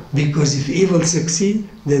 no. Because if evil succeed,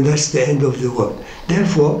 then that's the end of the world.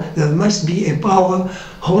 Therefore, there must be a power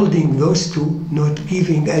holding those two, not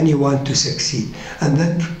giving anyone to succeed. And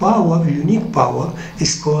that power, unique power,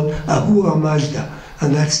 is called Ahura Mazda.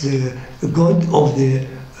 And that's the god of the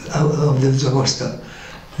Zoroaster.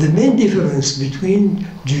 The main difference between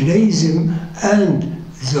Judaism and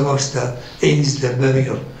Zoroaster is the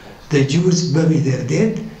burial. The Jews bury their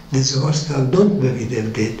dead, the Zoroaster don't bury their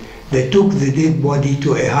dead. They took the dead body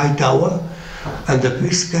to a high tower, and the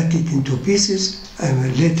priest cut it into pieces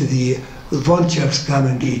and let the vultures come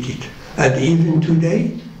and eat it. And even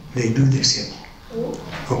today, they do the same.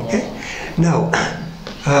 Okay? Now,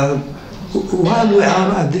 while we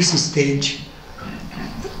are at this stage,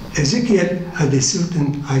 Ezekiel had a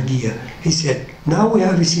certain idea. He said, now we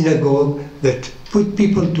have a synagogue that put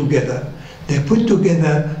people together. They put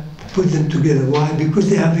them together. Why? Because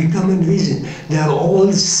they have a common reason. They are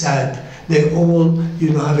all sad. They all,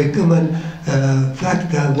 have a common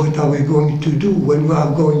factor. What are we going to do when we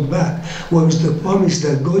are going back? Where is the promise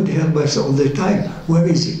that God help us all the time? Where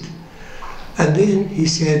is it? And then he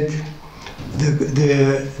said,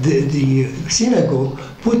 the synagogue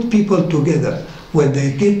put people together. When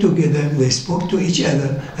they get together, they spoke to each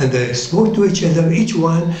other, and they spoke to each other, each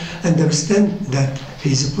one understand that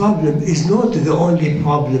his problem is not the only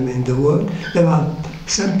problem in the world. There are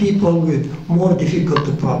some people with more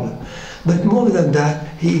difficult problem. But more than that,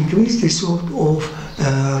 he increased a sort of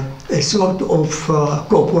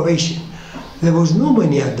cooperation. There was no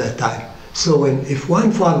money at that time. So if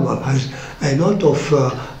one farmer has a lot of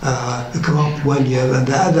crop one year and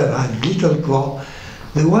the other had little crop,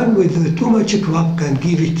 the one with too much crop can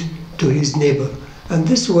give it to his neighbor. And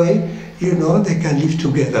this way, they can live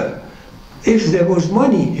together. If there was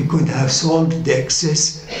money, he could have sold the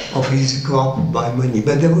excess of his crop by money.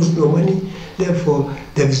 But there was no money. Therefore,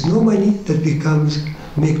 there is no money that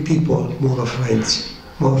make people more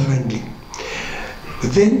friendly.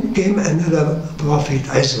 Then came another prophet,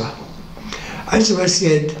 Ezra. Ezra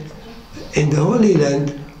said, in the Holy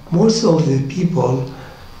Land, most of the people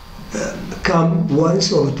come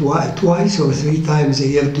once or twice or 3 times a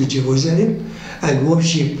year to Jerusalem and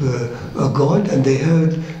worship a God, and they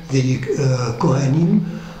heard the Kohanim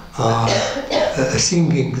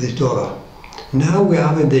singing the Torah. Now we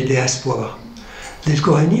are in the diaspora. The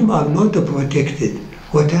Kohanim are not protected.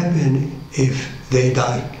 What happens if they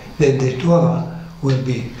die? Then the Torah will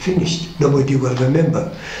be finished. Nobody will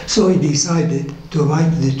remember. So he decided to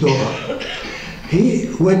write the Torah.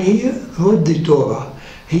 When he wrote the Torah,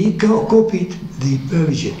 he copied the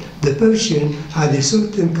Persian. The Persian had a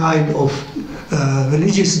certain kind of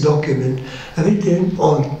religious document written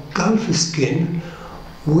on calf skin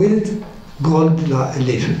with gold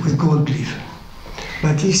leaf.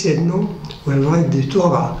 But he said, no, we'll write the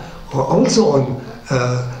Torah also on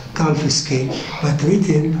calf skin, but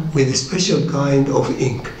written with a special kind of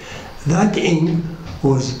ink. That ink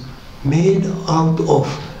was made out of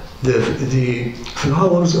the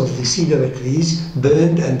flowers of the cedar trees,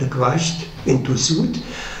 burned and crushed into soot.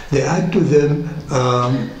 They add to them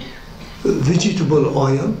vegetable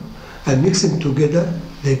oil and mix them together.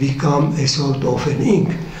 They become a sort of an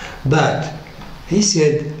ink. But he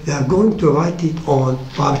said they are going to write it on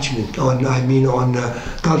parchment, on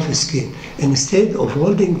calf skin. Instead of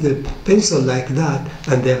holding the pencil like that,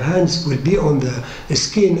 and their hands will be on the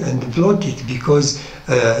skin and blot it because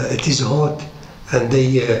it is hot and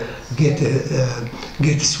they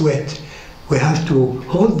get sweat. We have to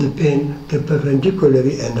hold the pen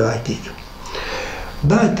perpendicularly and write it.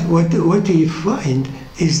 But what we find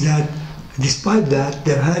is that despite that,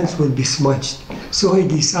 their hands will be smudged. So he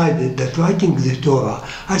decided that writing the Torah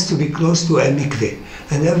has to be close to a mikveh.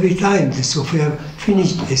 And every time the sofer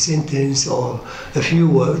finished a sentence or a few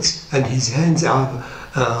words and his hands are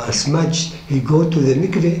smudged, he go to the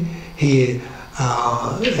mikveh,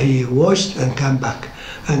 he washed and come back.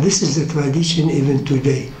 And this is the tradition even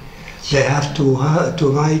today. They have to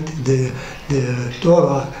write the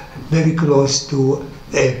Torah very close to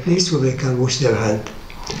a place where they can wash their hand.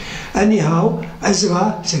 Anyhow,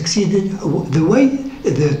 Ezra succeeded. The way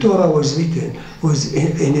the Torah was written was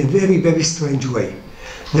in a very, very strange way.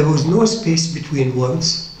 There was no space between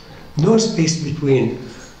words, no space between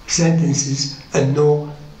sentences, and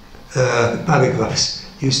no paragraphs.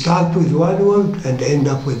 You start with one word and end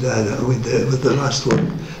up with the last word.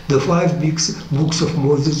 The 5 books of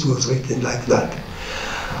Moses was written like that.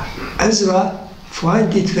 Ezra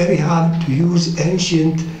found it very hard to use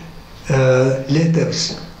ancient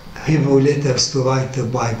letters, Hebrew letters, to write the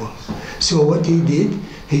Bible. So what he did,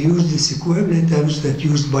 he used the square letters that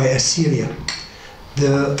used by Assyria.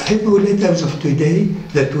 The Hebrew letters of today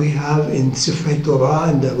that we have in Sefer Torah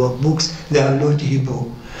and our books, they are not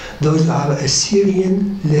Hebrew. Those are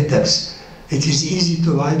Assyrian letters. It is easy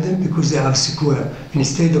to write them because they are square.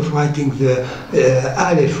 Instead of writing the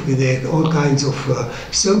Aleph with all kinds of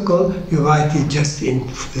circle, you write it just in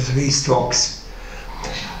 3 strokes.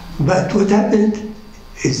 But what happened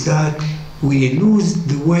is that we lose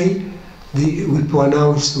the way we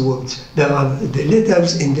pronounce the words. There are the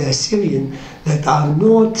letters in the Assyrian that are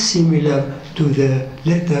not similar to the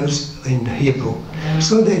letters in Hebrew.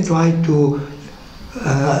 So they tried to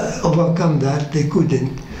overcome that. They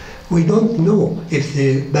couldn't. We don't know if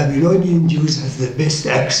the Babylonian Jews have the best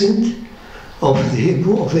accent of the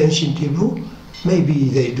Hebrew, of ancient Hebrew. Maybe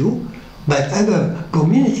they do. But other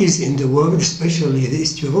communities in the world, especially the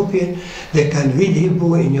East European, they can read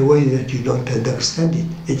Hebrew in a way that you don't understand it.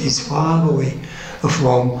 It is far away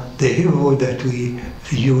from the Hebrew that we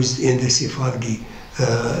used in the Sephardi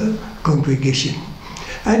congregation.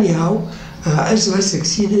 Anyhow, Ezra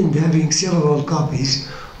succeeded in having several copies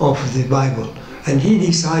of the Bible. And he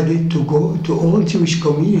decided to go to all Jewish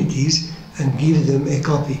communities and give them a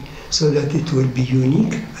copy so that it will be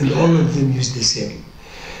unique and all of them use the same.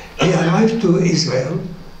 He arrived to Israel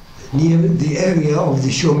near the area of the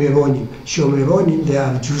Shomeronim. Shomeronim, they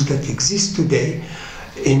are Jews that exist today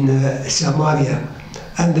in Samaria,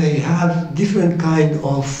 and they have different kind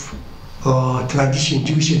of tradition,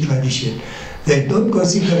 Jewish tradition. They don't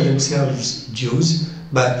consider themselves Jews,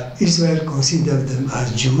 but Israel considers them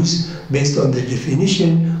as Jews based on the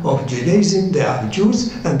definition of Judaism. They are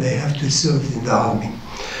Jews and they have to serve in the army.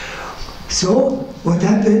 So what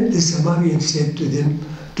happened? The Samaritans said to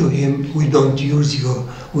him, we don't use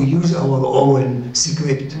we use our own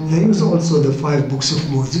script. They use also the 5 books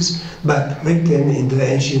of Moses, but written in the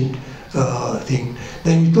ancient thing.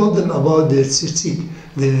 Then he told them about the tzitzit,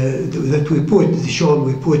 that we put, the shawl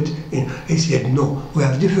we put in. He said, no, we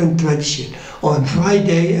have different tradition. On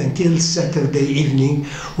Friday until Saturday evening,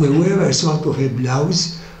 we wear a sort of a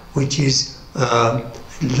blouse, which is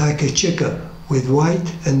like a checker with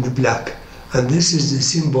white and black. And this is the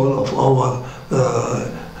symbol of our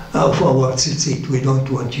tzitzit. We don't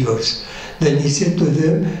want yours. Then he said to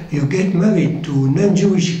them, you get married to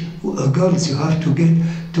non-Jewish girls, you have to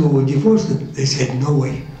divorce them. They said, no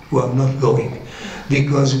way, we are not going,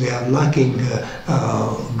 because we are lacking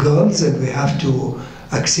girls, and we have to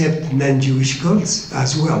accept non-Jewish girls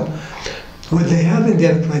as well. What they have in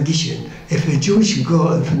their tradition, if a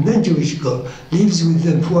non-Jewish girl lives with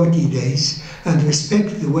them 40 days and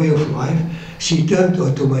respects the way of life, she turned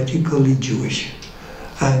automatically Jewish.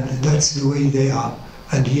 And that's the way they are.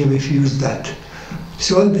 And he refused that.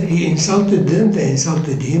 So he insulted them, they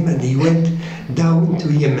insulted him, and he went down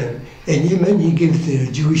to Yemen. In Yemen, he gave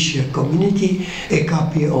the Jewish community a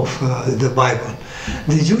copy of the Bible.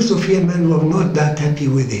 The Jews of Yemen were not that happy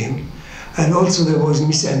with him, and also there was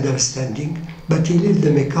misunderstanding, but he left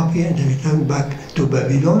them a copy and returned back to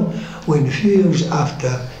Babylon when a few years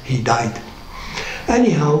after he died.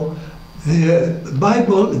 Anyhow, the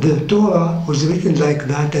Bible, the Torah, was written like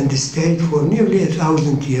that and stayed for nearly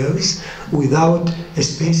 1,000 years without a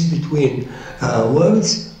space between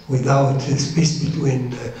words, without a space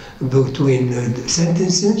between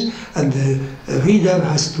sentences, and the reader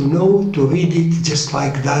has to know to read it just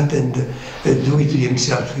like that and do it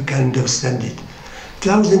himself. He can understand it.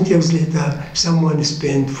 1,000 years later, someone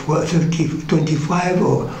spent 25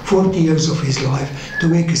 or 40 years of his life to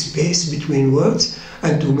make a space between words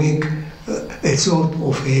and to make a sort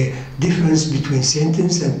of a difference between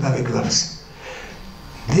sentence and paragraphs.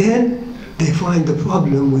 Then they find the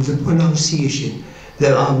problem with the pronunciation.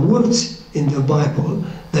 There are words in the Bible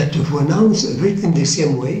that are pronounced written the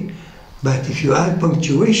same way, but if you add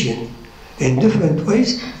punctuation in different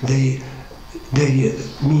ways, they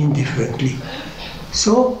mean differently.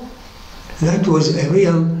 So that was a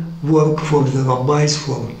real work for the rabbis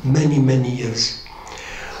for many, many years.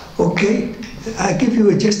 Okay, I'll give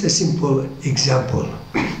you just a simple example.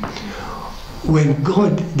 When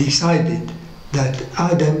God decided that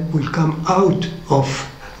Adam will come out of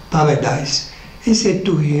paradise, he said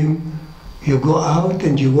to him, you go out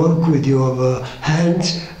and you work with your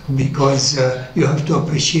hands because you have to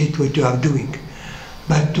appreciate what you are doing.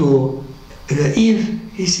 But to Eve,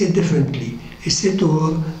 he said differently. He said to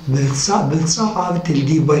her,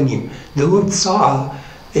 the word sa'ar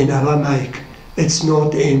in Aramaic, it's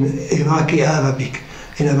not in Iraqi Arabic.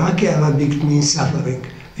 In Iraqi Arabic it means suffering.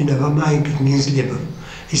 In Aramaic it means labor.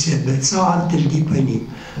 He said,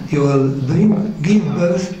 you will give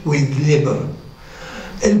birth with labor.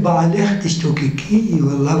 You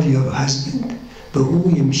will love your husband,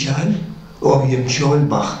 or yimshol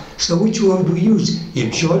bach. So which word do we use?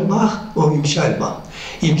 Yimshol bach or yimshal bach?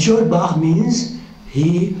 Yimshol bach means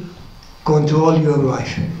he control your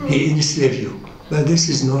life, he enslave you. But this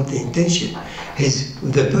is not the intention.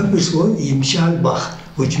 The purpose was yimshal bach,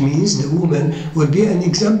 which means the woman will be an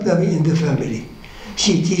exemplary in the family.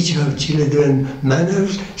 She teach her children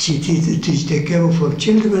manners, she take care of her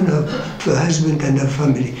children, her husband and her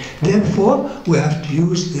family. Therefore, we have to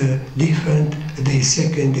use the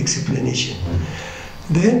second explanation.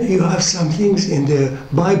 Then you have some things in the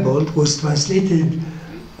Bible that was translated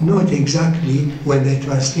not exactly when they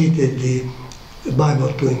translated the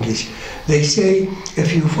Bible to English. They say,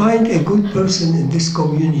 if you find a good person in this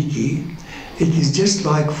community, it is just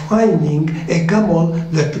like finding a camel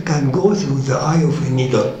that can go through the eye of a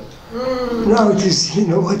needle. Now it is,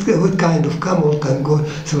 what kind of camel can go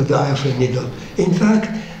through the eye of a needle? In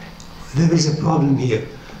fact, there is a problem here.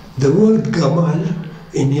 The word gamal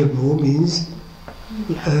in Hebrew means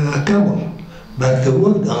a camel, but the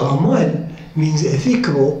word ramal means a thick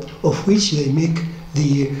rope of which they make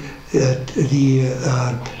the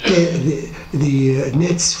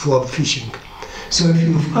nets for fishing. So if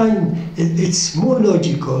you find, it's more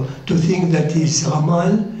logical to think that it's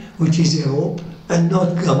ramal, which is a rope, and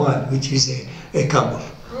not gamal, which is a camel.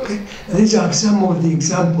 Okay? These are some of the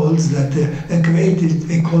examples that created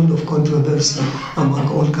a kind of controversy among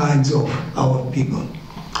all kinds of our people.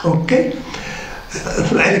 Okay?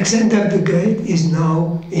 Alexander the Great is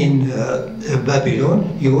now in Babylon.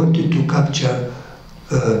 He wanted to capture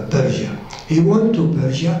Persia. He went to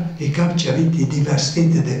Persia, he captured it, he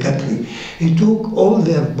devastated the country. He took all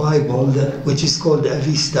their Bible, which is called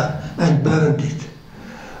Avesta, and burned it.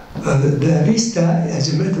 The Avesta,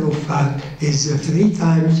 as a matter of fact, is 3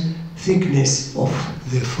 times thickness of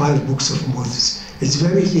the 5 books of Moses. It's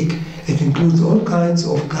very thick. It includes all kinds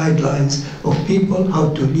of guidelines of people, how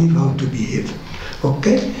to live, how to behave.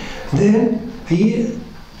 Okay? Then he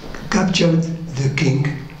captured the king,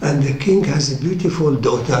 and the king has a beautiful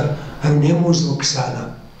daughter. Her name was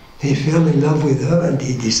Roxana. He fell in love with her and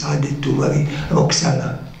he decided to marry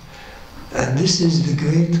Roxana. And this is the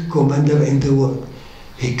great commander in the world.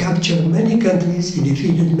 He captured many countries, he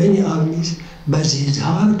defeated many armies, but his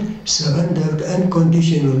heart surrendered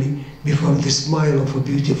unconditionally before the smile of a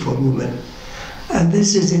beautiful woman. And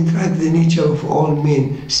this is in fact the nature of all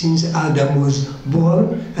men, since Adam was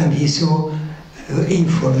born and he saw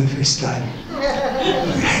Eve for the first time.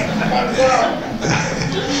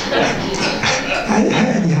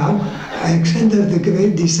 Anyhow, Alexander the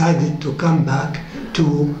Great decided to come back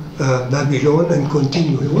to Babylon and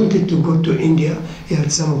continue. He wanted to go to India, he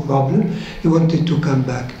had some problem, he wanted to come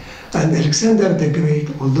back. And Alexander the Great,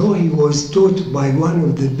 although he was taught by one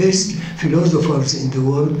of the best philosophers in the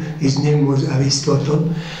world, his name was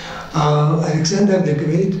Aristotle, Alexander the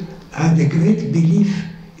Great had a great belief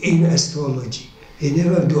in astrology. He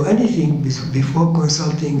never do anything before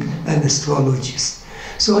consulting an astrologist.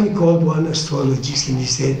 So he called one astrologist and he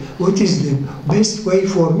said, what is the best way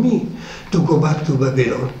for me to go back to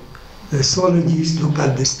Babylon? The astrologist looked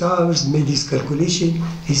at the stars, made his calculation.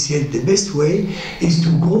 He said the best way is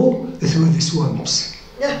to go through the swamps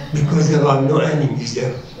because there are no enemies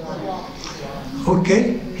there.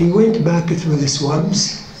 Okay, he went back through the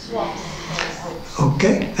swamps.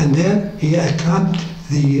 Okay, and then he attracted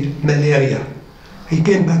the malaria. He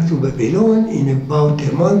came back to Babylon. In about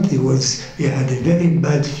a month he had a very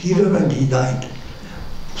bad fever and he died.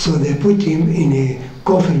 So they put him in a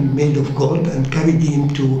coffin made of gold and carried him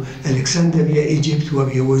to Alexandria, Egypt, where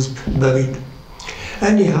he was buried.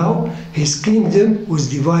 Anyhow, his kingdom was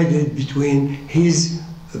divided between his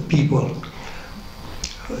people.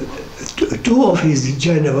 Two of his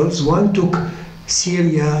generals, one took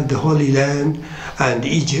Syria, the Holy Land, and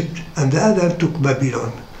Egypt, and the other took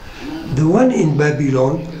Babylon. The one in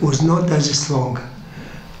Babylon was not as strong.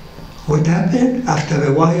 What happened? After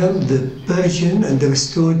a while, the Persian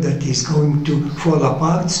understood that he's going to fall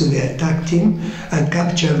apart, so they attacked him and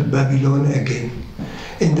captured Babylon again.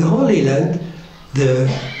 In the Holy Land, the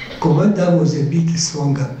commander was a bit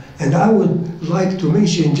stronger, and I would like to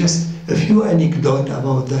mention just a few anecdotes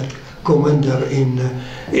about that commander in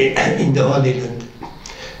the Holy Land.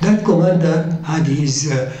 That commander had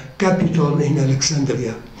his capital in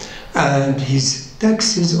Alexandria, and his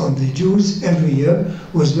taxes on the Jews every year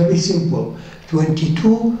was very simple.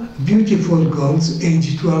 22 beautiful girls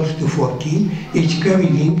aged 12 to 14, each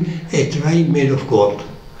carrying a tray made of gold.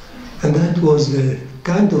 And that was the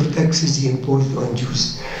kind of taxes he imposed on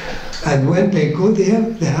Jews. And when they go there,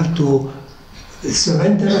 they have to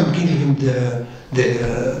surrender and give him the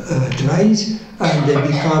trays, and they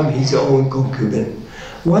become his own concubine.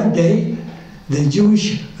 One day, the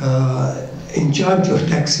Jewish in charge of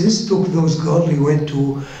taxes took those girls. He went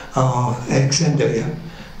to Alexandria,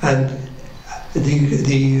 and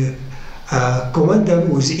the commander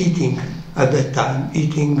was eating at that time,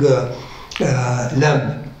 eating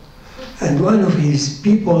lamb, and one of his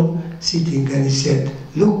people sitting, and he said,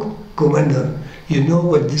 "Look, commander, you know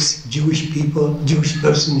what this Jewish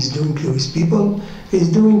person is doing to his people? He's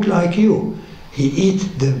doing like you. He eats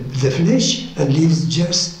the flesh and leaves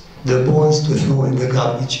just the bones to throw in the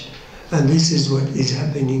garbage." And this is what is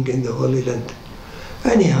happening in the Holy Land.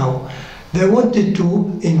 Anyhow, they wanted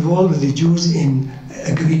to involve the Jews in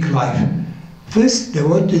a Greek life. First, they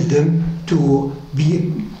wanted them to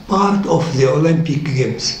be part of the Olympic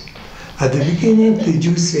Games. At the beginning, the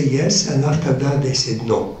Jews say yes, and after that they said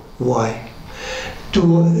no. Why?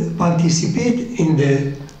 To participate in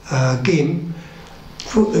the game,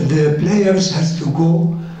 the players has to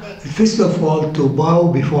go, first of all, to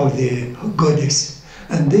bow before the goddess.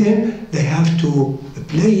 And then they have to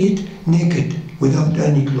play it naked, without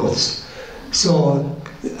any clothes. So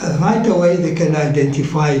right away they can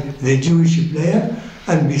identify the Jewish player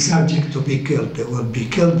and be subject to be killed. They will be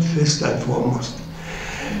killed first and foremost,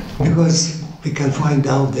 because we can find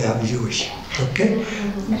out they are Jewish. Okay?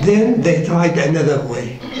 Then they tried another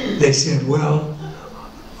way. They said, well,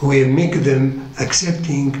 we make them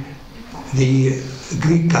accepting the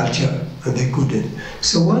Greek culture, and they couldn't.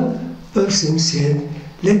 So one person said,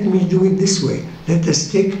 let me do it this way. Let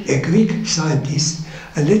us take a Greek scientist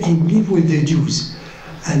and let him live with the Jews.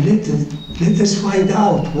 And let us find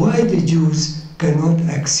out why the Jews cannot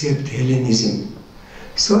accept Hellenism.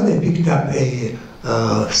 So they picked up a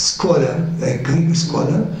scholar, a Greek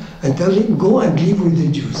scholar, and told him, go and live with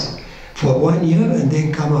the Jews for 1 year and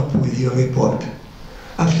then come up with your report.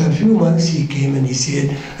 After a few months he came and he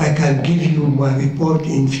said, I can give you my report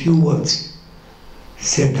in few words. He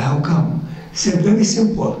said, how come? He said, very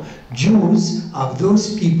simple. Jews are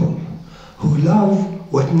those people who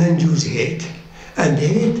love what non-Jews hate and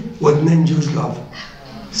hate what non-Jews love.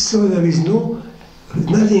 So there is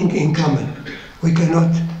nothing in common. We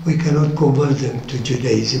cannot convert them to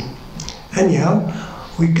Judaism. Anyhow,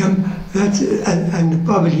 we come, and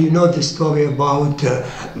probably you know the story about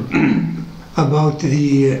about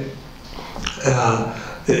the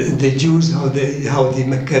Jews, how the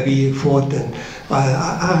Maccabi fought, and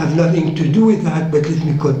I have nothing to do with that, but let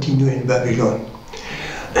me continue in Babylon.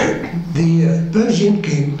 The Persian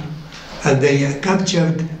came and they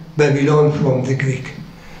captured Babylon from the Greek,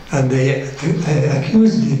 and they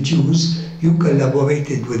accused the Jews, you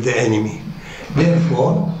collaborated with the enemy.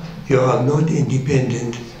 Therefore, you are not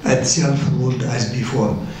independent and self-ruled as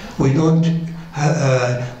before. We don't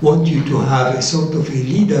want you to have a sort of a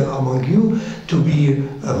leader among you to be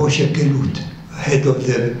Rosh Kelut, head of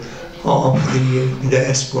the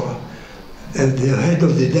diaspora. The head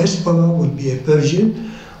of the diaspora would be a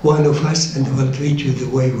Persian, one of us, and will treat you the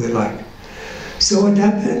way we like. So what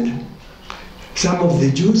happened? Some of the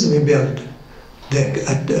Jews rebelled.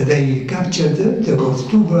 They captured them. There were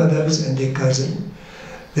two brothers and a cousin.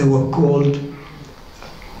 They were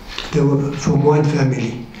from one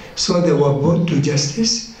family. So they were brought to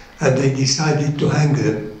justice, and they decided to hang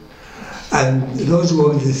them. And those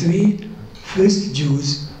were the three first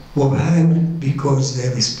Jews were hanged because they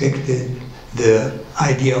respected the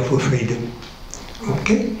idea of freedom.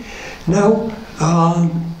 Okay? Now,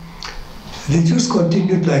 the Jews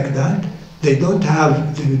continued like that. They don't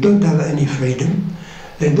have any freedom.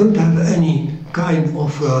 They don't have any kind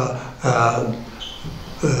of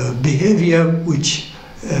behavior which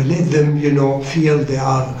let them, feel they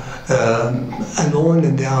are alone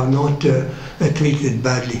and they are not treated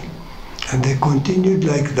badly. And they continued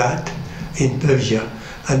like that in Persia.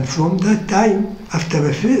 And from that time, after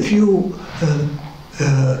a few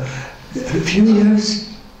years,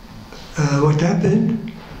 what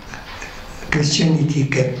happened? Christianity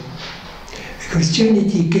came.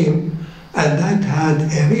 Christianity came, and that had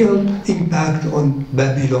a real impact on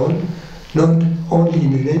Babylon, not only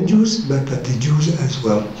in the Jews, but at the Jews as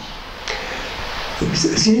well.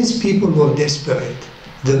 Since people were desperate,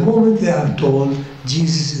 the moment they are told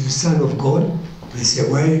Jesus is the Son of God, they say,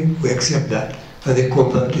 well, we accept that, and they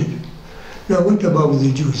converted. Now what about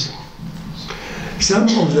the Jews? Some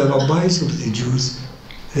of the rabbis of the Jews,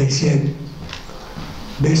 they said,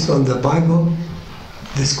 based on the Bible,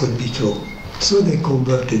 this could be true. So they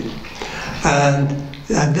converted. And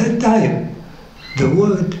at that time, the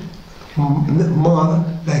word Mar,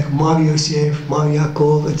 like Mar Yosef, Mar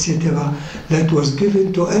Yaakov, etc., that was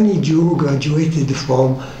given to any Jew who graduated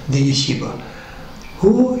from the yeshiva.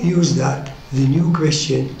 Who used that? The new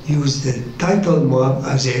Christian used the title Mar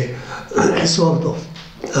as a sort of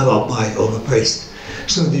a rabbi or a priest.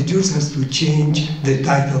 So the Jews has to change the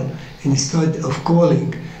title. Instead of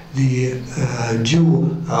calling the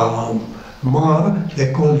Jew Mar,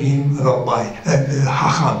 they call him Rabbi,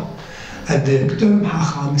 Hacham. And the term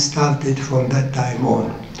Hacham started from that time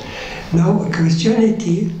on. Now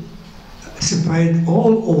Christianity spread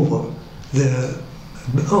all over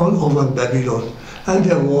Babylon. And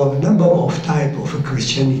there were a number of types of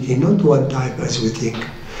Christianity, not one type as we think.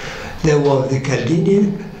 There were the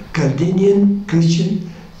Chaldean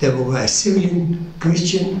Christian, there were Assyrian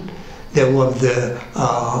Christian, there were the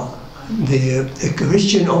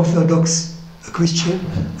Christian Orthodox Christian,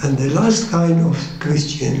 and the last kind of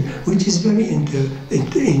Christian, which is very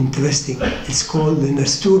interesting, it's called the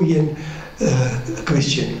Nestorian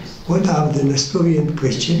Christian. What are the Nestorian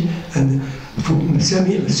Christian? And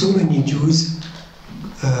so many Jews,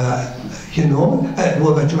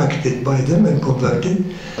 were attracted by them and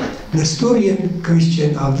converted. Nestorian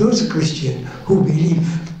Christian are those Christians who believe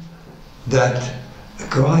that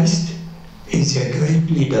Christ is a great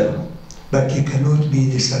leader, but he cannot be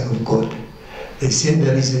the Son of God. They said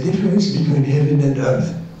there is a difference between heaven and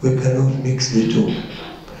earth. We cannot mix the two.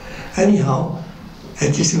 Anyhow,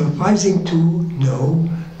 it is surprising to know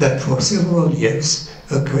that for several years,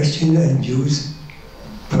 Christians and Jews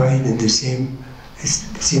prayed in the same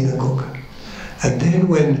synagogue. And then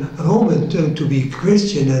when Rome turned to be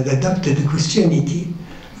Christian and adopted Christianity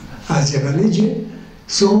as a religion,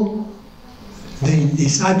 so they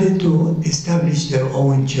decided to establish their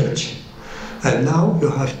own church. And now you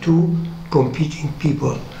have two competing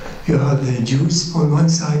people. You have the Jews on one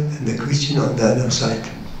side and the Christian on the other side.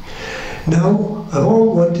 Now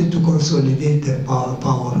Rome wanted to consolidate their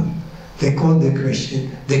power. They called the Christian.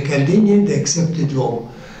 The Chaldean, they accepted Rome.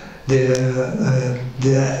 The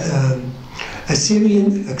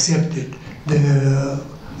Assyrian accepted. The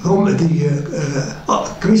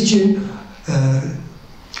Christian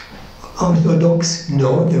Orthodox,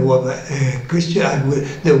 no, they were a Christian,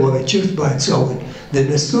 they were a church by its own. The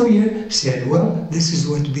Nestorian said, well, this is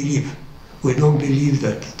what we believe. We don't believe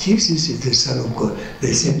that Jesus is the Son of God.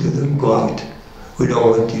 They said to them, go out. We don't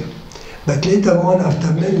want you. But later on,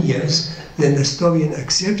 after many years, the Nestorian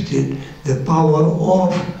accepted the power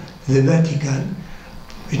of the Vatican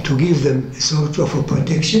to give them a sort of a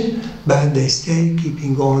protection, but they stay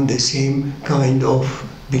keeping on the same kind of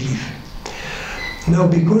belief. Now,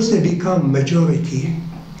 because they become majority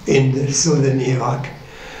in the southern Iraq,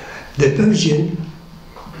 the Persian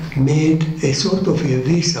made a sort of a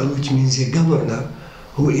vassal, which means a governor,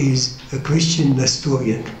 who is a Christian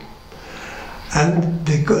Nestorian. And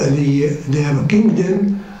their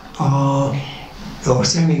kingdom, or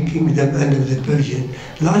semi-kingdom under the Persian,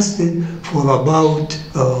 lasted for about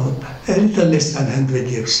a little less than 100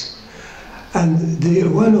 years. And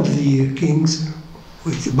one of the kings,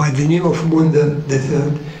 by the name of Munda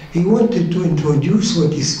III, he wanted to introduce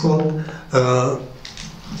what is called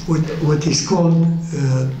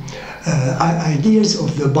ideas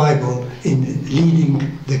of the Bible in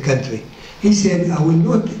leading the country. He said, I will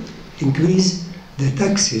not increase the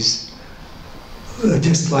taxes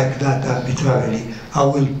just like that arbitrarily. I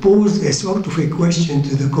will pose a sort of a question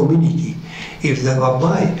to the community. If the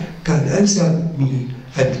rabbi can answer me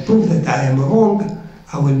and prove that I am wrong,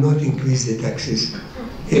 I will not increase the taxes.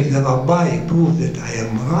 If the rabbi proves that I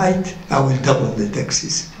am right, I will double the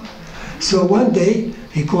taxes. So one day,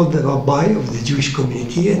 he called the rabbi of the Jewish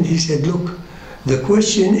community and he said, look, the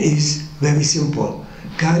question is very simple.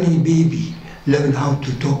 Can a baby learn how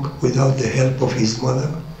to talk without the help of his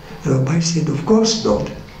mother? The rabbi said, of course not.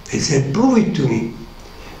 He said, prove it to me.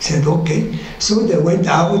 He said, okay. So they went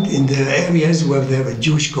out in the areas where there was a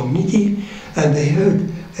Jewish community and they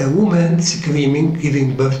heard a woman screaming,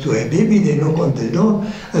 giving birth to a baby. They knocked on the door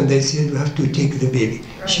and they said, we have to take the baby.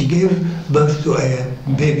 She gave birth to a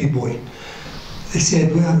baby boy. They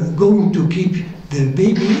said, we are going to keep the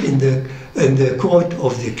baby in the court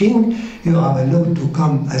of the king. You are allowed to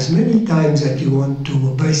come as many times as you want to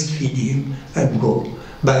breastfeed him and go.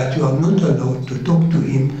 But you are not allowed to talk to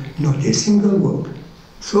him, not a single word.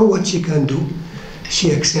 So what she can do?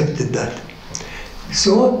 She accepted that.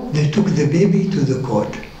 So they took the baby to the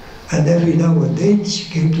court. And every now and then she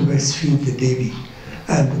came to breastfeed the baby.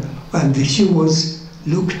 And she was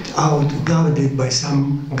looked out, guarded by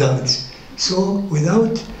some guards. So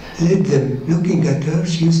without let them looking at her,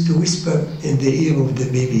 she used to whisper in the ear of the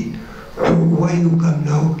baby, why you come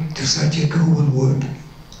now to such a cruel world?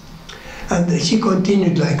 And she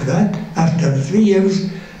continued like that. After 3 years,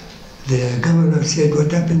 the governor said,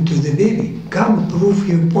 what happened to the baby? Come, prove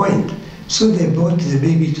your point. So they brought the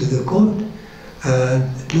baby to the court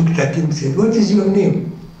and looked at him and said, what is your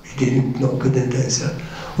name? He couldn't answer.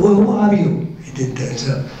 Well, who are you? He didn't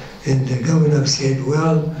answer. And the governor said,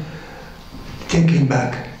 well, take him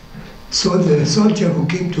back. So the soldier who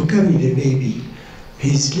came to carry the baby,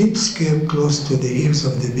 his lips came close to the ears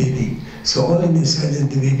of the baby. So all in a sudden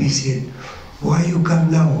the baby said, why you come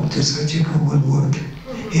now to such a cruel world?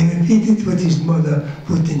 He repeated what his mother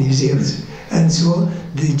put in his ears. And so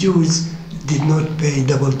the Jews did not pay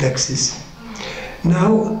double taxes.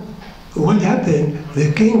 Now, what happened?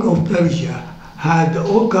 The king of Persia had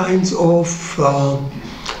all kinds of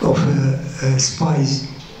spies.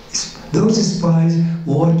 Those spies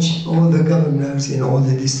watch all the governors in all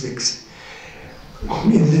the districts.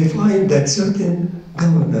 If they find that certain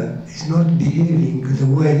governor is not behaving the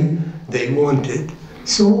way they wanted,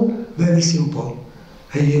 so very simple,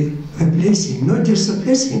 he replaced him, not just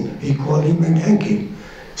replace him, he called him and hanged him.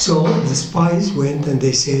 So the spies went and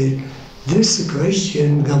they said, this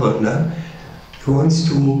Christian governor wants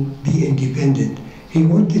to be independent. He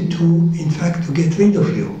wanted to, in fact, to get rid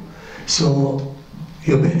of you. So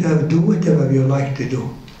you better do whatever you like to do.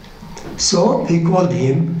 So he called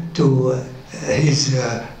him to his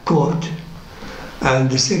court, and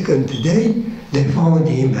the second day they found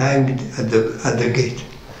him hanged at the gate.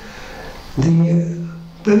 The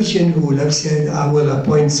Persian ruler said, I will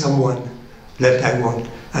appoint someone that I want.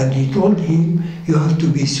 And he told him, you have to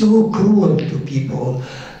be so cruel to people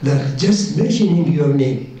that just mentioning your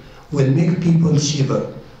name will make people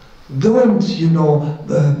shiver. Don't,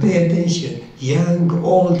 pay attention. Young,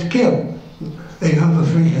 old, kill. You have a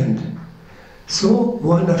free hand. So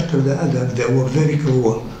one after the other, they were very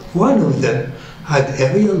cruel. One of them had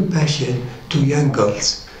a real passion to young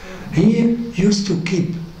girls. He used to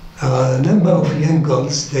keep a number of young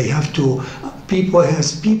girls. They have to,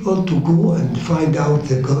 has people to go and find out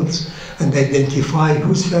the girls and identify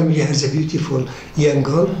whose family has a beautiful young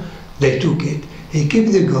girl. They took it. He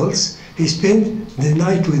kept the girls. He spent the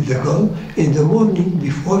night with the girl. In the morning,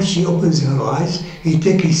 before she opens her eyes, he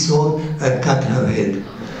take his sword and cut her head.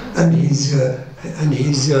 And his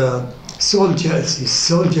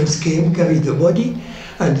soldiers came, carry the body,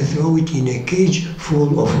 and throw it in a cage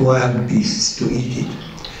full of wild beasts to eat it.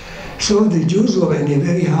 So the Jews were in a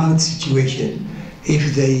very hard situation.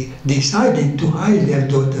 If they decided to hide their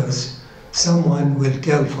daughters, someone will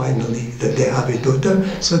tell finally that they have a daughter,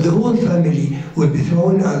 so the whole family will be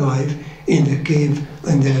thrown alive in the cave,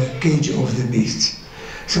 in the cage of the beasts.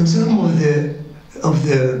 So some of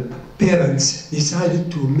the parents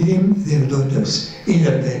decided to maim their daughters.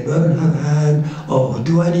 Either they burn her hand or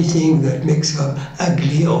do anything that makes her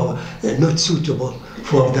ugly or not suitable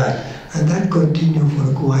for that. And that continued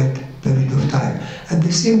for quite a period of time. At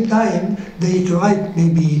the same time, they tried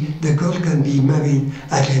maybe the girl can be married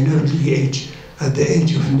at an early age. At the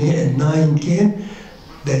age of 9, 10,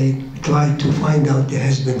 they tried to find out a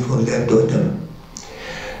husband for their daughter.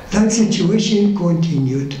 That situation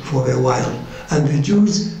continued for a while, and the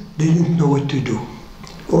Jews didn't know what to do.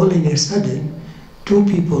 All in a sudden, 2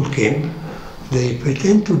 people came. They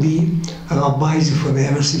pretend to be rabbis from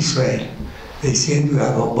Eretz Israel. They said, we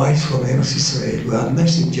are rabbis from Eretz Israel. We are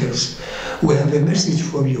messengers. We have a message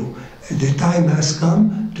for you. The time has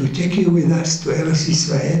come to take you with us to Eretz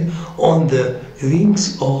Israel on the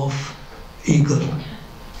wings of eagle.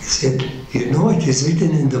 He said, you know, it is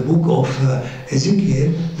written in the book of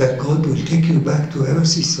Ezekiel that God will take you back to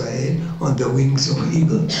Eretz Israel on the wings of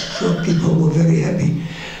eagle. So people were very happy.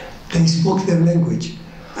 They spoke their language.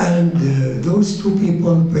 And those 2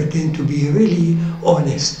 people pretend to be really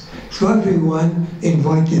honest. So everyone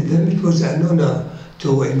invited them. It was an honor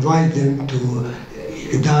to invite them to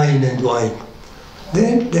dine and wine.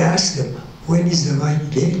 Then they asked them, when is the right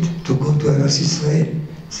date to go to Eretz Israel?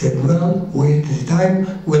 Said, well, wait, the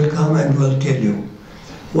time will come and we'll tell you.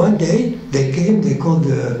 One day they came, they called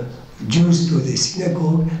the Jews to the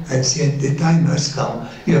synagogue and said, the time has come,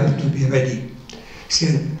 you have to be ready.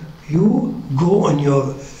 Said, you go on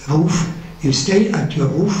your roof, you stay at your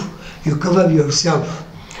roof, you cover yourself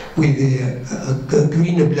with a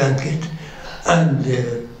green blanket, and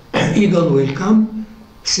the eagle will come,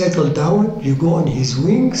 settle down, you go on his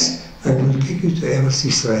wings, and will take you to Eretz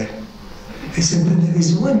Israel. I said, but there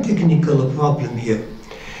is one technical problem here.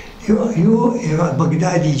 You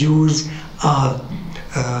Baghdadi Jews are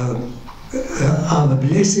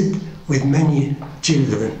blessed with many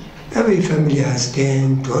children. Every family has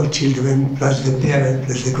 10, 12 children, plus the parent,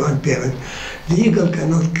 plus the grandparent. The eagle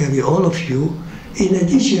cannot carry all of you, in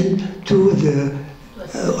addition to the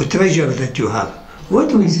treasure that you have.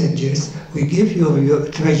 What we suggest, we give you your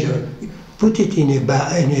treasure, put it in a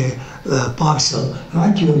parcel,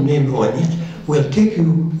 write your name on it. We'll take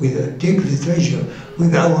take the treasure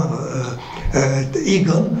with our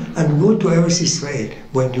eagle and go to Eretz Israel.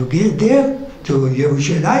 When you get there to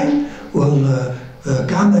Jerusalem, we'll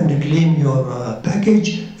come and claim your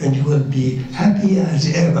package, and you will be happy as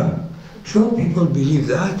ever. So people believe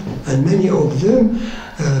that, and many of them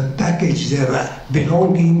package their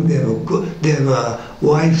belonging, their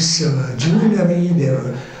wife's jewelry,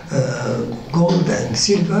 their gold and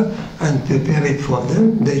silver, and prepare it for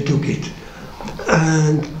them. They took it.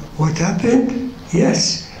 And what happened?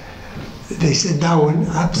 Yes, they sat down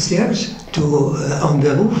upstairs on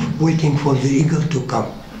the roof, waiting for the eagle to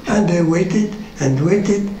come. And they waited and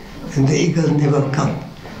waited, and the eagle never came.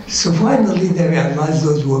 So finally they realized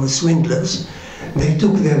those were swindlers. They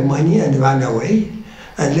took their money and ran away,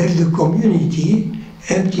 and left the community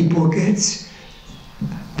empty pockets,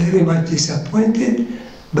 very much disappointed,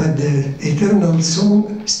 but the eternal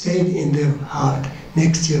song stayed in their heart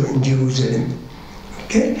next year in Jerusalem.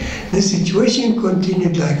 Okay? The situation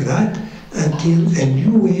continued like that until a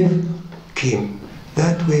new wave came.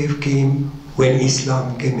 That wave came when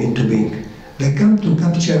Islam came into being. They come to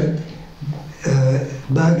capture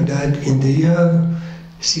Baghdad in the year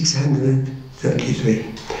 633.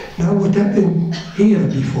 Now what happened here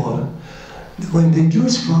before, when the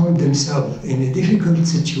Jews found themselves in a difficult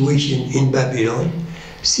situation in Babylon,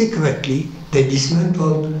 secretly they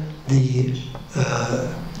dismantled the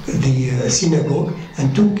synagogue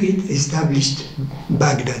and took it, established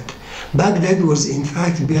Baghdad. Baghdad was in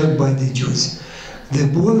fact built by the Jews. The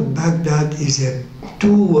word Baghdad is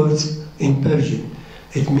 2 words in Persian.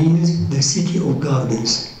 It means the city of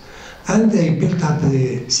gardens. And they built up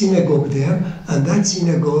the synagogue there, and that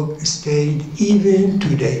synagogue stayed even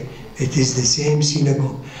today. It is the same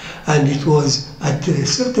synagogue. And it was at a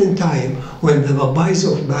certain time when the rabbis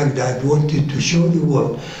of Baghdad wanted to show the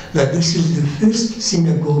world that this is the first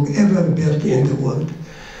synagogue ever built in the world.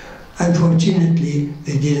 Unfortunately,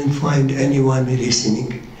 they didn't find anyone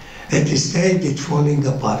listening. Instead, it's falling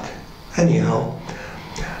apart. Anyhow,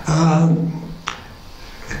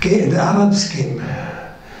 the Arabs came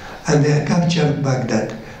and they captured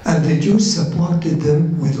Baghdad, and the Jews supported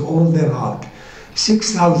them with all their heart.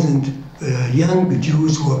 6,000 young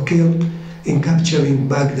Jews were killed in capturing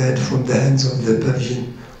Baghdad from the hands of the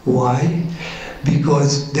Persian. Why?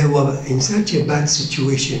 Because they were in such a bad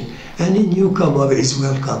situation. Any newcomer is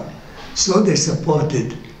welcome. So they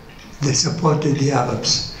supported the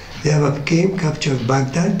Arabs. The Arabs came, captured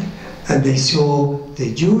Baghdad, and they saw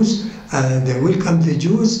the Jews, and they welcomed the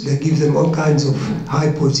Jews. They give them all kinds of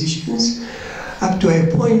high positions, up to a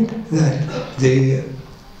point that the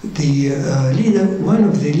leader, one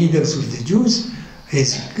of the leaders of the Jews,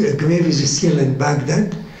 his grave is still in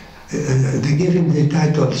Baghdad. They gave him the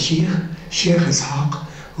title Sheikh Ishaq,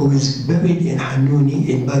 who is buried in Hanouni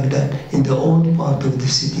in Baghdad, in the old part of the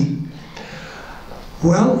city.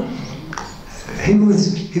 Well, he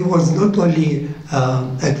was not only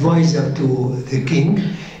advisor to the king,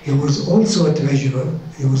 he was also a treasurer,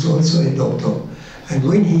 he was also a doctor. And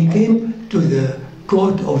when he came to the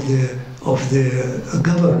court of the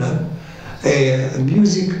governor, a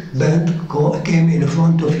music band came in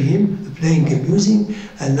front of him, playing music,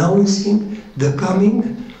 announcing the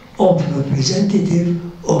coming of representative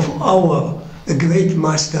of our great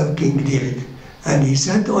master, King David. And he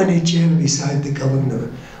sat on a chair beside the governor,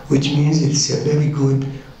 which means it's a very good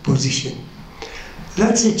position.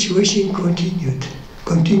 That situation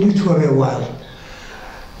continued for a while,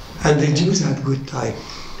 and the Jews had good time.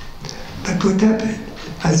 But what happened?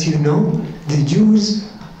 As you know, the Jews,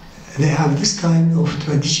 they have this kind of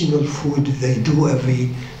traditional food they do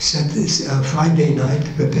every Friday night,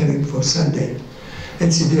 preparing for Sunday.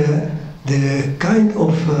 It's the kind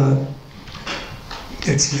of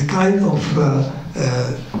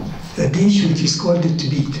a dish which is called the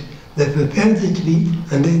tbit. They prepare the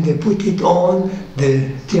tbit and then they put it on the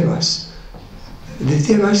terrace. The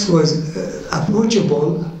terrace was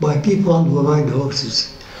approachable by people who ride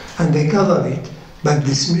horses, and they cover it. But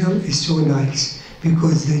the smell is so nice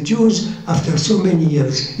because the Jews, after so many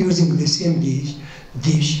years using the same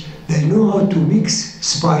dish, they know how to mix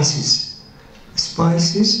spices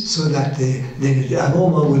so that the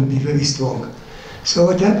aroma will be very strong. So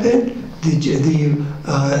what happened?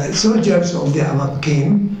 The soldiers of the Arab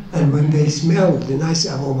came, and when they smelled the nice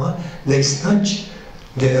aroma, they snatched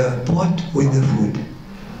the pot with the food.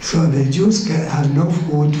 So the Jews can have no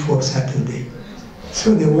food for Saturday.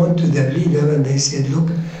 So they went to their leader and they said, look,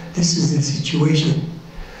 this is the situation.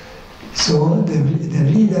 So the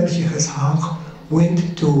leader, Sheikh Ishaq,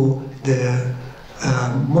 went to the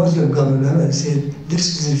Muslim governor and said,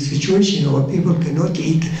 this is the situation, our people cannot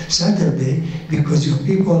eat Saturday because your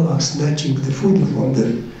people are snatching the food from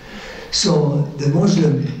them. So the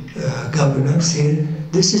Muslim governor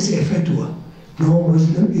said, this is a fatwa. No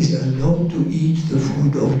Muslim is allowed to eat the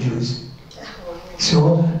food of Jews.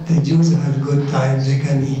 So the Jews have good time, they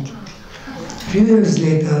can eat. A few years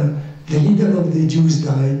later, the leader of the Jews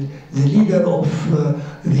died, the leader of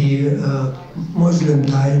the Muslim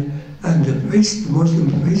died, and the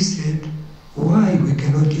Muslim priest said, why we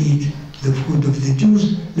cannot eat the food of the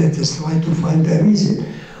Jews? Let us try to find a reason.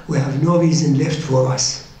 We have no reason left for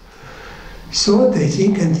us. So they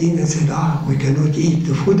think and said, we cannot eat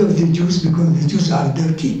the food of the Jews because the Jews are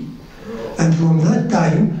dirty. And from that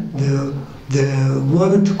time, the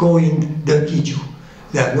word coined dirty Jew.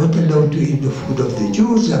 They are not allowed to eat the food of the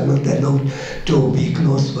Jews, they are not allowed to be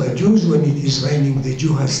close by Jews. When it is raining, the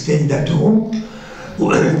Jew has stayed at home.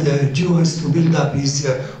 The Jew has to build up his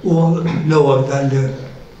wall lower than the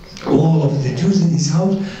wall of the Jews in his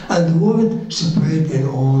house, and the word spread in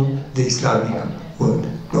all the Islamic world.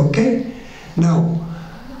 Okay? Now,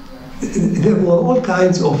 there were all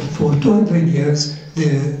kinds of, for 200 years,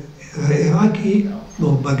 the Iraqi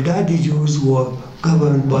or Baghdadi Jews were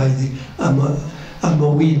governed by the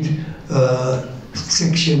Umayyad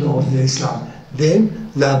section of the Islam. Then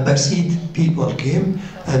the Abbasid people came,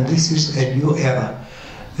 and this is a new era.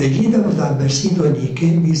 The leader of the Abbasid, when he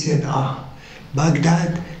came, he said,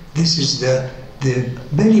 Baghdad, this is the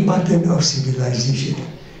belly button of civilization.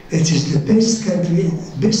 It is the best country,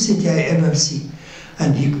 best city I ever see.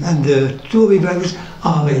 And the two rivers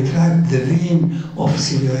are in fact the vein of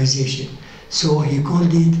civilization. So he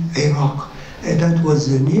called it Iraq. And that was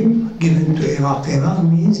the name given to Iraq. Iraq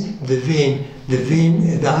means the vein,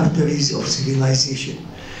 the arteries of civilization.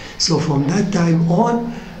 So from that time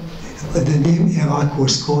on, the name Iraq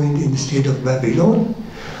was coined instead of Babylon,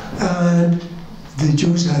 and the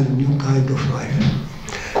Jews had a new kind of life.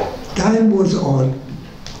 Time was on.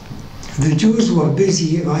 The Jews were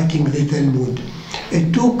busy writing the Talmud.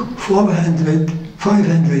 It took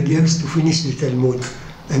 500 years to finish the Talmud,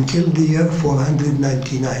 until the year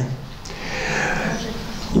 499.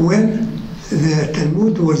 When the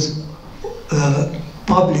Talmud was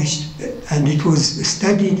published, and it was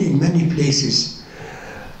studied in many places,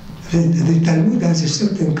 the Talmud has a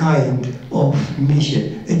certain kind of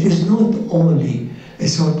mission. It is not only a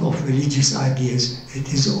sort of religious ideas,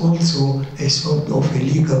 it is also a sort of a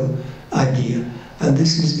legal idea. And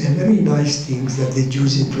this is a very nice thing that the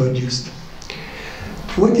Jews introduced.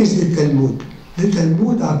 What is the Talmud? The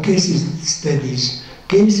Talmud are cases studies,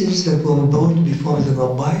 cases that were brought before the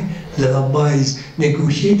rabbi. The rabbis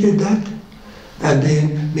negotiated that and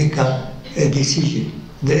then make up a decision,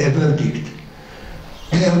 a verdict.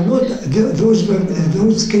 They are not,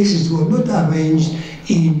 those cases were not arranged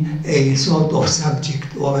in a sort of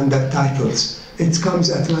subject or under titles. It comes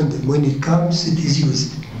at random. When it comes, it is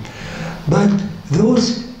used. But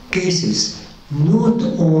those cases, not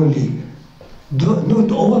all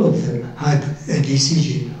of them had a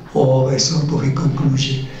decision or a sort of a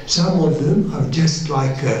conclusion. Some of them are just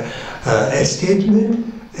like a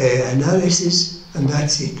statement, analysis, and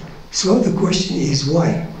that's it. So the question is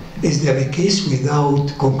why? Is there a case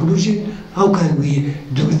without conclusion? How can we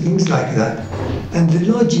do things like that? And the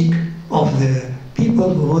logic of the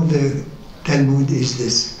people who wrote the Talmud is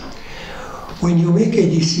this. When you make a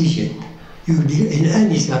decision, in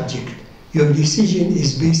any subject, your decision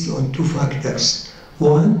is based on two factors.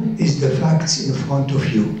 One is the facts in front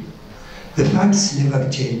of you. The facts never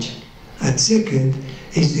change. And second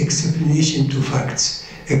is the explanation to facts.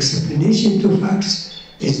 Explanation to facts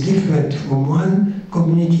is different from one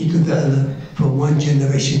community to the other, from one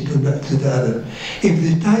generation to the other. If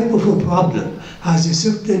the type of a problem has a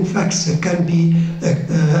certain facts that can be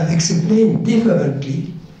explained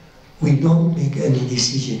differently, we don't make any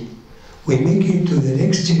decision. We make it to the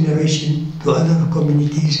next generation, to other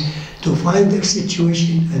communities, to find their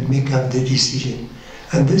situation and make up the decision.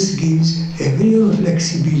 And this gives a real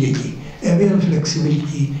flexibility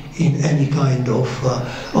in any kind of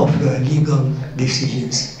legal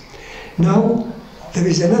decisions. Now, there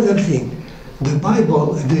is another thing. The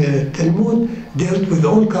Bible, the Talmud, dealt with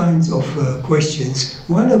all kinds of questions.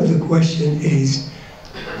 One of the questions is,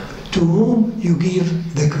 to whom you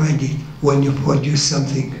give the credit when you produce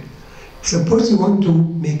something. Suppose you want to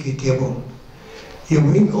make a table. You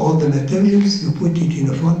bring all the materials, you put it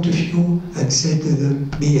in front of you and say to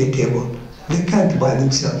them, be a table. They can't by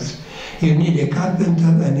themselves. You need a carpenter,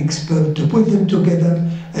 an expert to put them together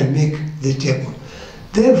and make the table.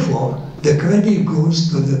 Therefore, the credit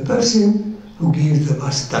goes to the person who gives the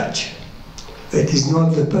last touch. It is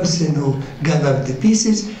not the person who gathered the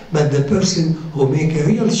pieces, but the person who makes a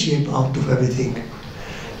real shape out of everything.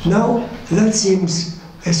 Now, that seems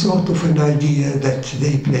a sort of an idea that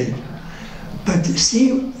they played. But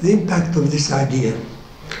see the impact of this idea.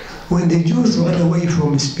 When the Jews ran away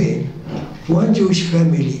from Spain, one Jewish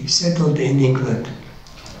family settled in England.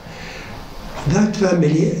 That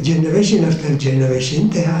family, generation after generation,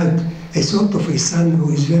 they had a sort of a son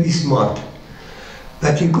who is very smart,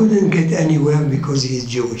 but he couldn't get anywhere because he is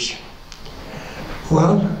Jewish.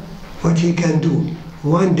 Well, what he can do?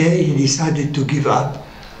 One day he decided to give up,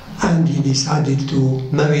 and he decided to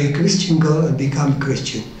marry a Christian girl and become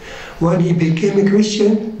Christian. When he became a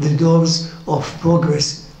Christian, the doors of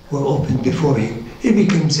progress were opened before him. He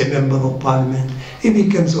becomes a member of parliament. He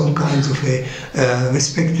becomes all kinds of a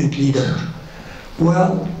respected leader.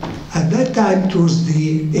 Well, at that time it was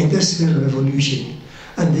the Industrial Revolution,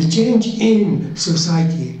 and the change in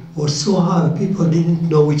society was so hard, people didn't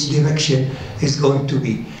know which direction it's going to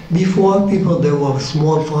be. Before, people, they were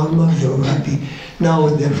small farmers, they were happy. Now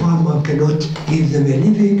the farmer cannot give them a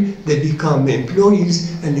living, they become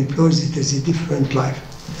employees, and employees, it is a different life.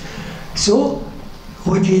 So,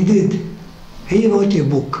 what he did, he wrote a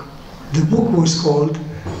book. The book was called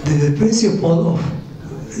The Principle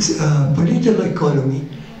of Political Economy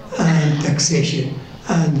and Taxation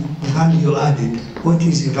and Value Added. What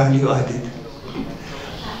is a value added?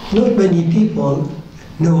 Not many people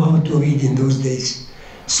know how to read in those days.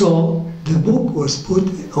 So the book was put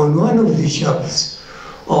on one of the shelves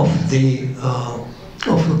of the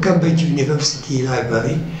Cambridge University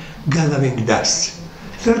Library, gathering dust.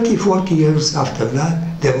 30, 40 years after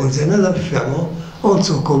that, there was another fellow,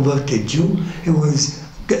 also converted Jew, who was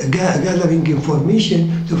gathering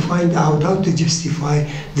information to find out how to justify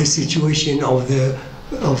the situation of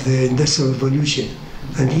the Industrial Revolution.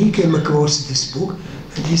 And he came across this book,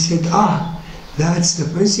 and he said, that's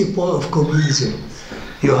the principle of communism.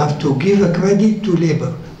 You have to give a credit to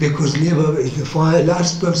labor, because labor is the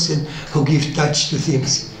last person who gives touch to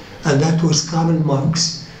things. And that was Karl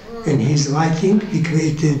Marx. In his writing, he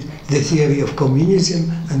created the theory of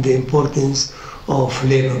communism and the importance of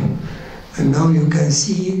labor. And now you can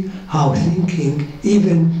see how thinking,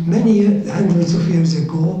 even many hundreds of years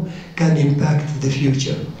ago, can impact the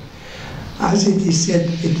future. As it is said,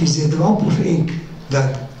 it is a drop of ink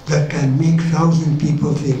that that can make 1,000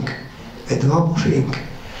 people think, a drop of ink.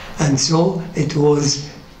 And so it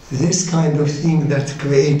was this kind of thing that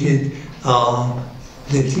created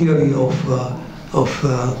the theory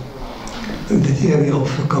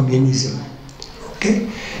of communism.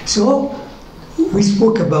 Okay, so we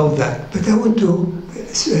spoke about that, but I want to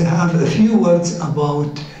have a few words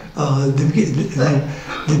about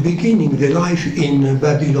the beginning, the life in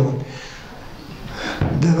Babylon.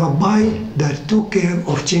 The rabbi that took care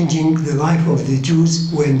of changing the life of the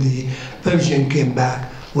Jews when the Persian came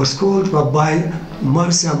back was called Rabbi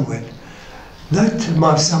Mar Samuel. That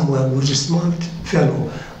Mar Samuel was a smart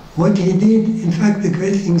fellow. What he did, in fact, the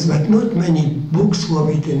great things, but not many books were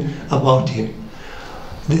written about him.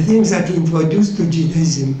 The things that he introduced to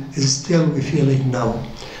Judaism is still, we feel it now.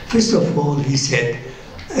 First of all, he said,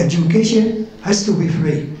 education has to be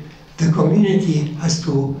free. The community has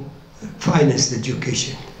to finance the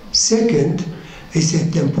education. Second, he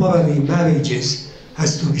said temporary marriages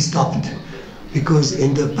has to be stopped. Because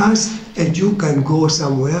in the past, a Jew can go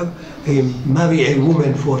somewhere, he marry a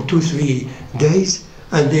woman for 2-3 days,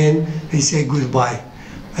 and then he say goodbye.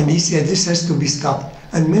 And he said this has to be stopped.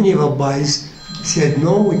 And many rabbis said,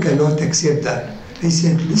 no, we cannot accept that. He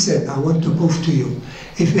said, listen, I want to prove to you.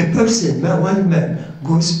 If a person, one man,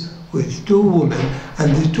 goes with 2 women,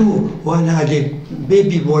 and the 2, one had a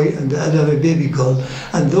baby boy and the other a baby girl,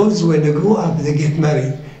 and those, when they grow up, they get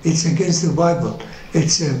married, it's against the Bible.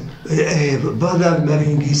 It's a brother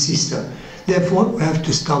marrying his sister. Therefore, we have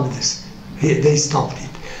to stop this. They stopped it.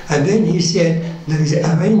 And then he said, there is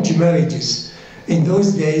arranged marriages. In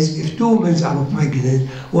those days, if 2 women are pregnant,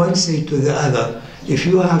 one say to the other, if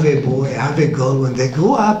you have a boy, have a girl, when they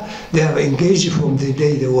grow up, they are engaged from the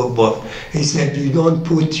day they were born. He said, you don't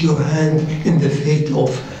put your hand in the fate of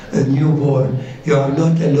a newborn. You are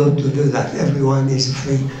not allowed to do that. Everyone is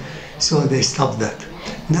free. So they stopped that.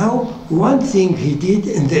 Now, one thing he did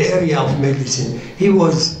in the area of medicine, he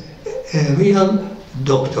was a real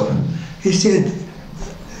doctor. He said,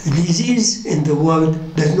 disease in the world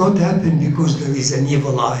does not happen because there is an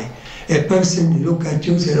evil eye. A person look at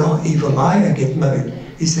you and say, oh, evil eye, I get married.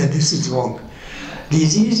 He said, this is wrong.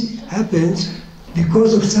 Disease happens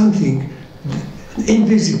because of something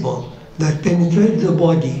invisible that penetrates the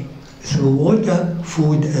body through water,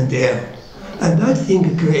 food, and air. And that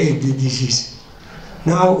thing creates the disease.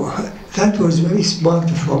 Now, that was very smart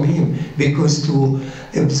from him, because to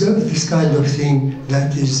observe this kind of thing,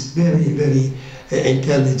 that is very, very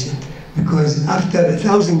intelligent. Because after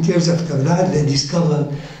 1,000 years after that, they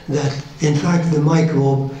discovered that, in fact, the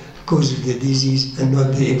microbe causes the disease and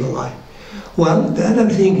not the evil eye. Well, the other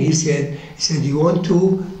thing he said, you want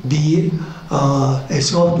to be a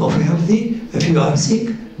sort of healthy. If you are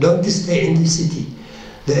sick, don't stay in the city.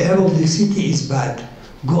 The air of the city is bad.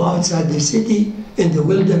 Go outside the city, in the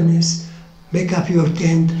wilderness, make up your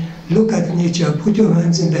tent, look at nature, put your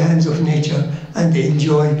hands in the hands of nature, and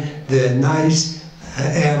enjoy the nice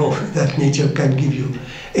air of that nature can give you.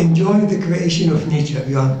 Enjoy the creation of nature.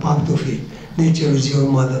 You are part of it. Nature is your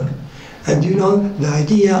mother. And you know, the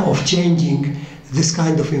idea of changing this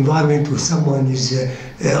kind of environment where someone is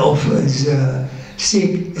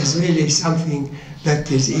sick is really something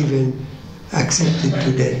that is even accepted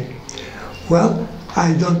today. Well,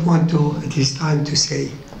 I don't want to, it is time to say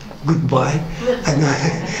goodbye. And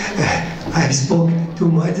I spoke too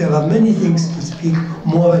much. There are many things to speak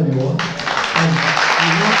more and more. And,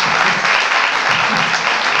 you know,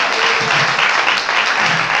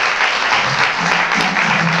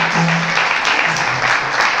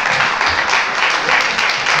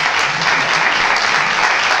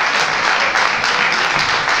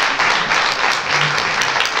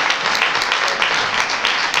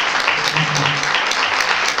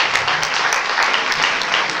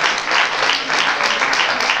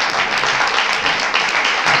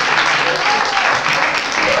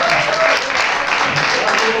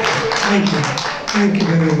 Thank you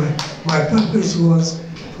very much. My purpose was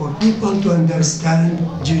for people to understand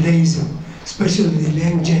Judaism, especially the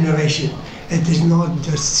young generation. It is not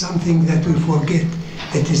just something that we forget.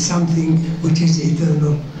 It is something which is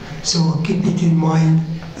eternal. So keep it in mind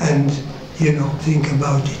and, you know, think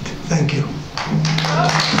about it. Thank you.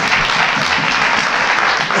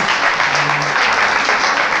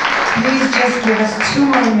 Please just give us 2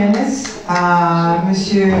 more minutes.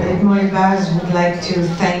 Monsieur Edmond Ebaz would like to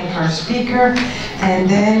thank our speaker, and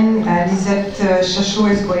then Lisette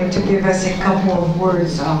Chachot is going to give us a couple of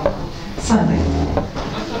words of something.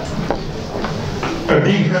 A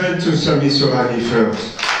big hand to Sami Sourani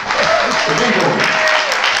first. A big one.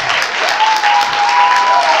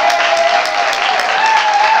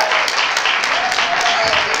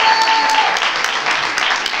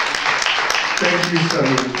 you,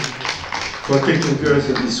 Sami, for taking us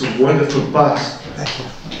in this wonderful past,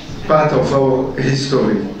 part of our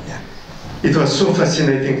history. It was so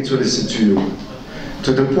fascinating to listen to you,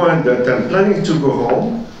 to the point that I'm planning to go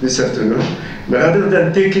home this afternoon. Rather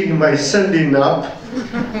than taking my Sunday nap,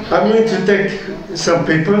 I'm going to take some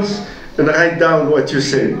papers and write down what you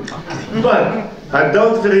said. But I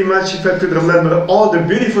doubt very much if I could remember all the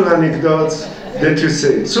beautiful anecdotes that you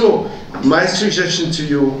said. So my suggestion to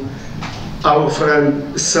you, our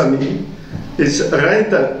friend Sami, is write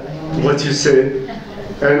down what you said,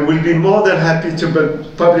 and we'll be more than happy to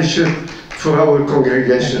publish it for our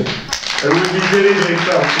congregation. And we'll be very, very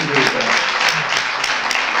proud to do that.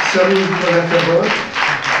 Sami,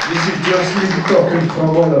 this is just me talking from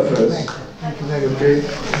all of us. Okay?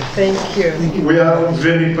 Thank you. We are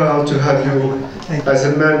very proud to have you as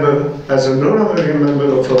a member, as an honorary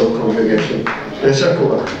member of our congregation.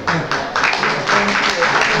 Eshakura.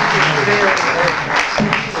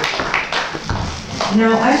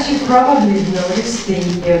 Now, as you probably noticed,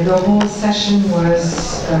 the whole session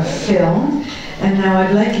was filmed, and now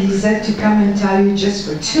I'd like Lisette to come and tell you just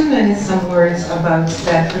for 2 minutes some words about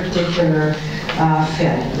that particular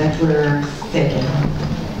film that we're taking.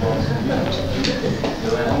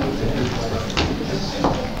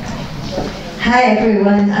 Hi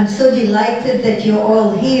everyone, I'm so delighted that you're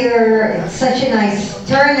all here. It's such a nice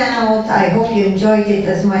turnout. I hope you enjoyed it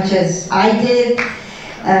as much as I did.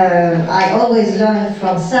 I always learn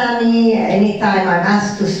from Sami. Anytime I'm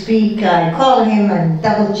asked to speak, I call him and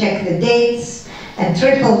double check the dates and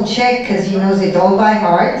triple check because he knows it all by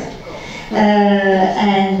heart.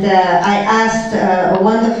 I asked a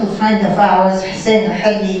wonderful friend of ours, Hussein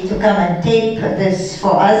Hadi, to come and tape this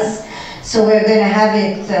for us. So we're going to have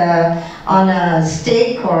it on a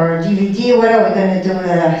stick or DVD. What are we going to do,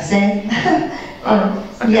 Hussein?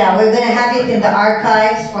 Yeah, we're going to have it in the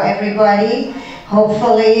archives for everybody,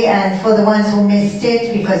 hopefully, and for the ones who missed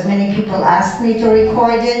it, because many people asked me to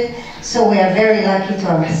record it. So we are very lucky to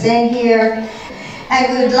have Hussein here.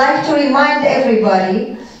 And we would like to remind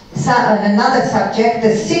everybody another subject,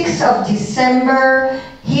 the 6th of December,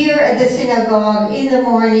 here at the synagogue in the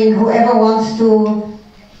morning, whoever wants to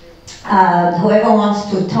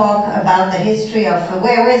talk about the history of,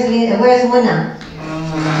 where's Muna?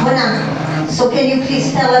 Muna, so can you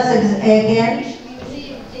please tell us again?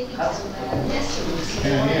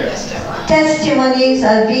 Testimonies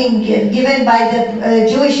are being given by the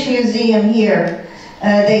Jewish Museum here,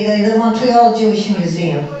 the Montreal Jewish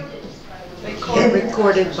Museum.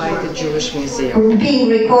 Recorded by the Jewish Museum. Being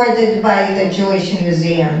recorded by the Jewish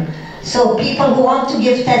Museum. So people who want to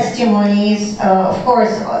give testimonies, of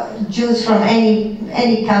course, Jews from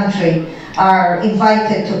any country are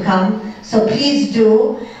invited to come. So please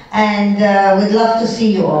do, and we'd love to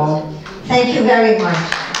see you all. Thank you very much.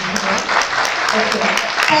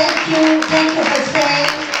 Thank you for saying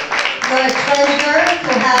you're a treasure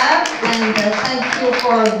to have, and thank you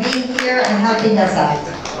for being here and helping us out.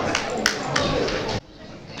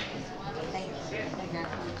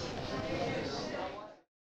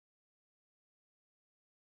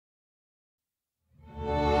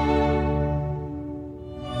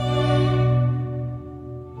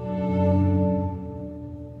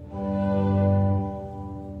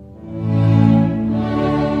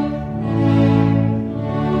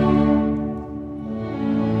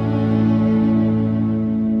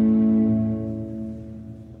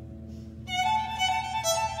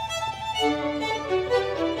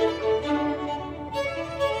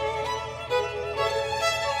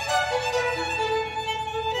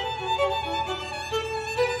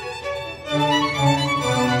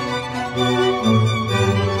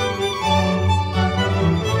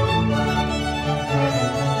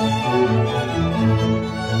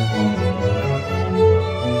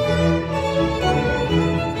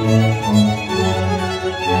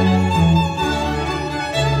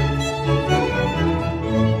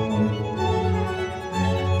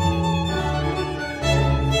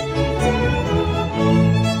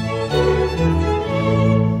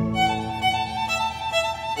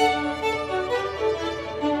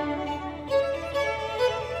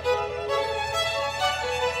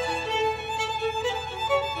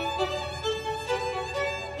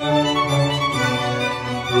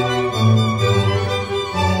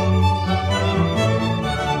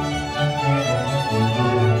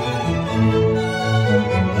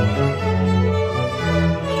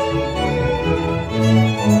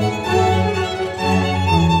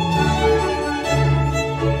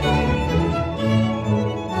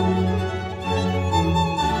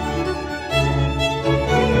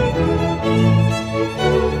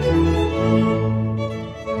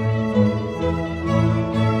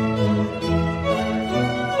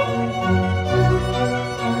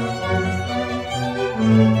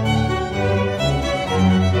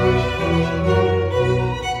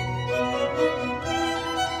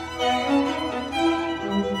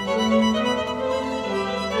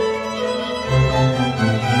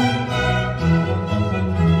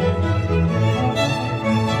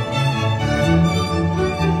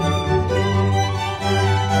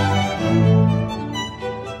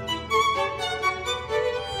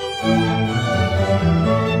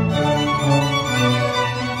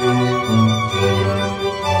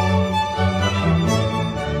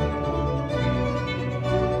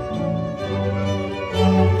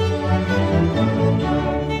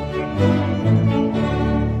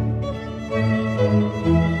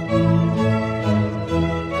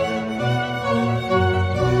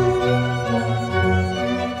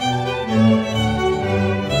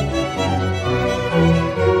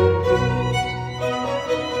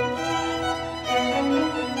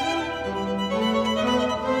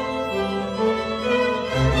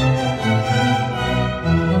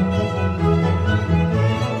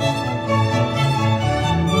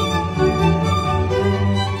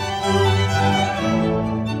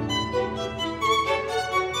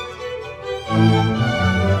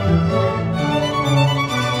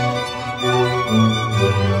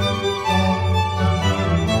 Thank you.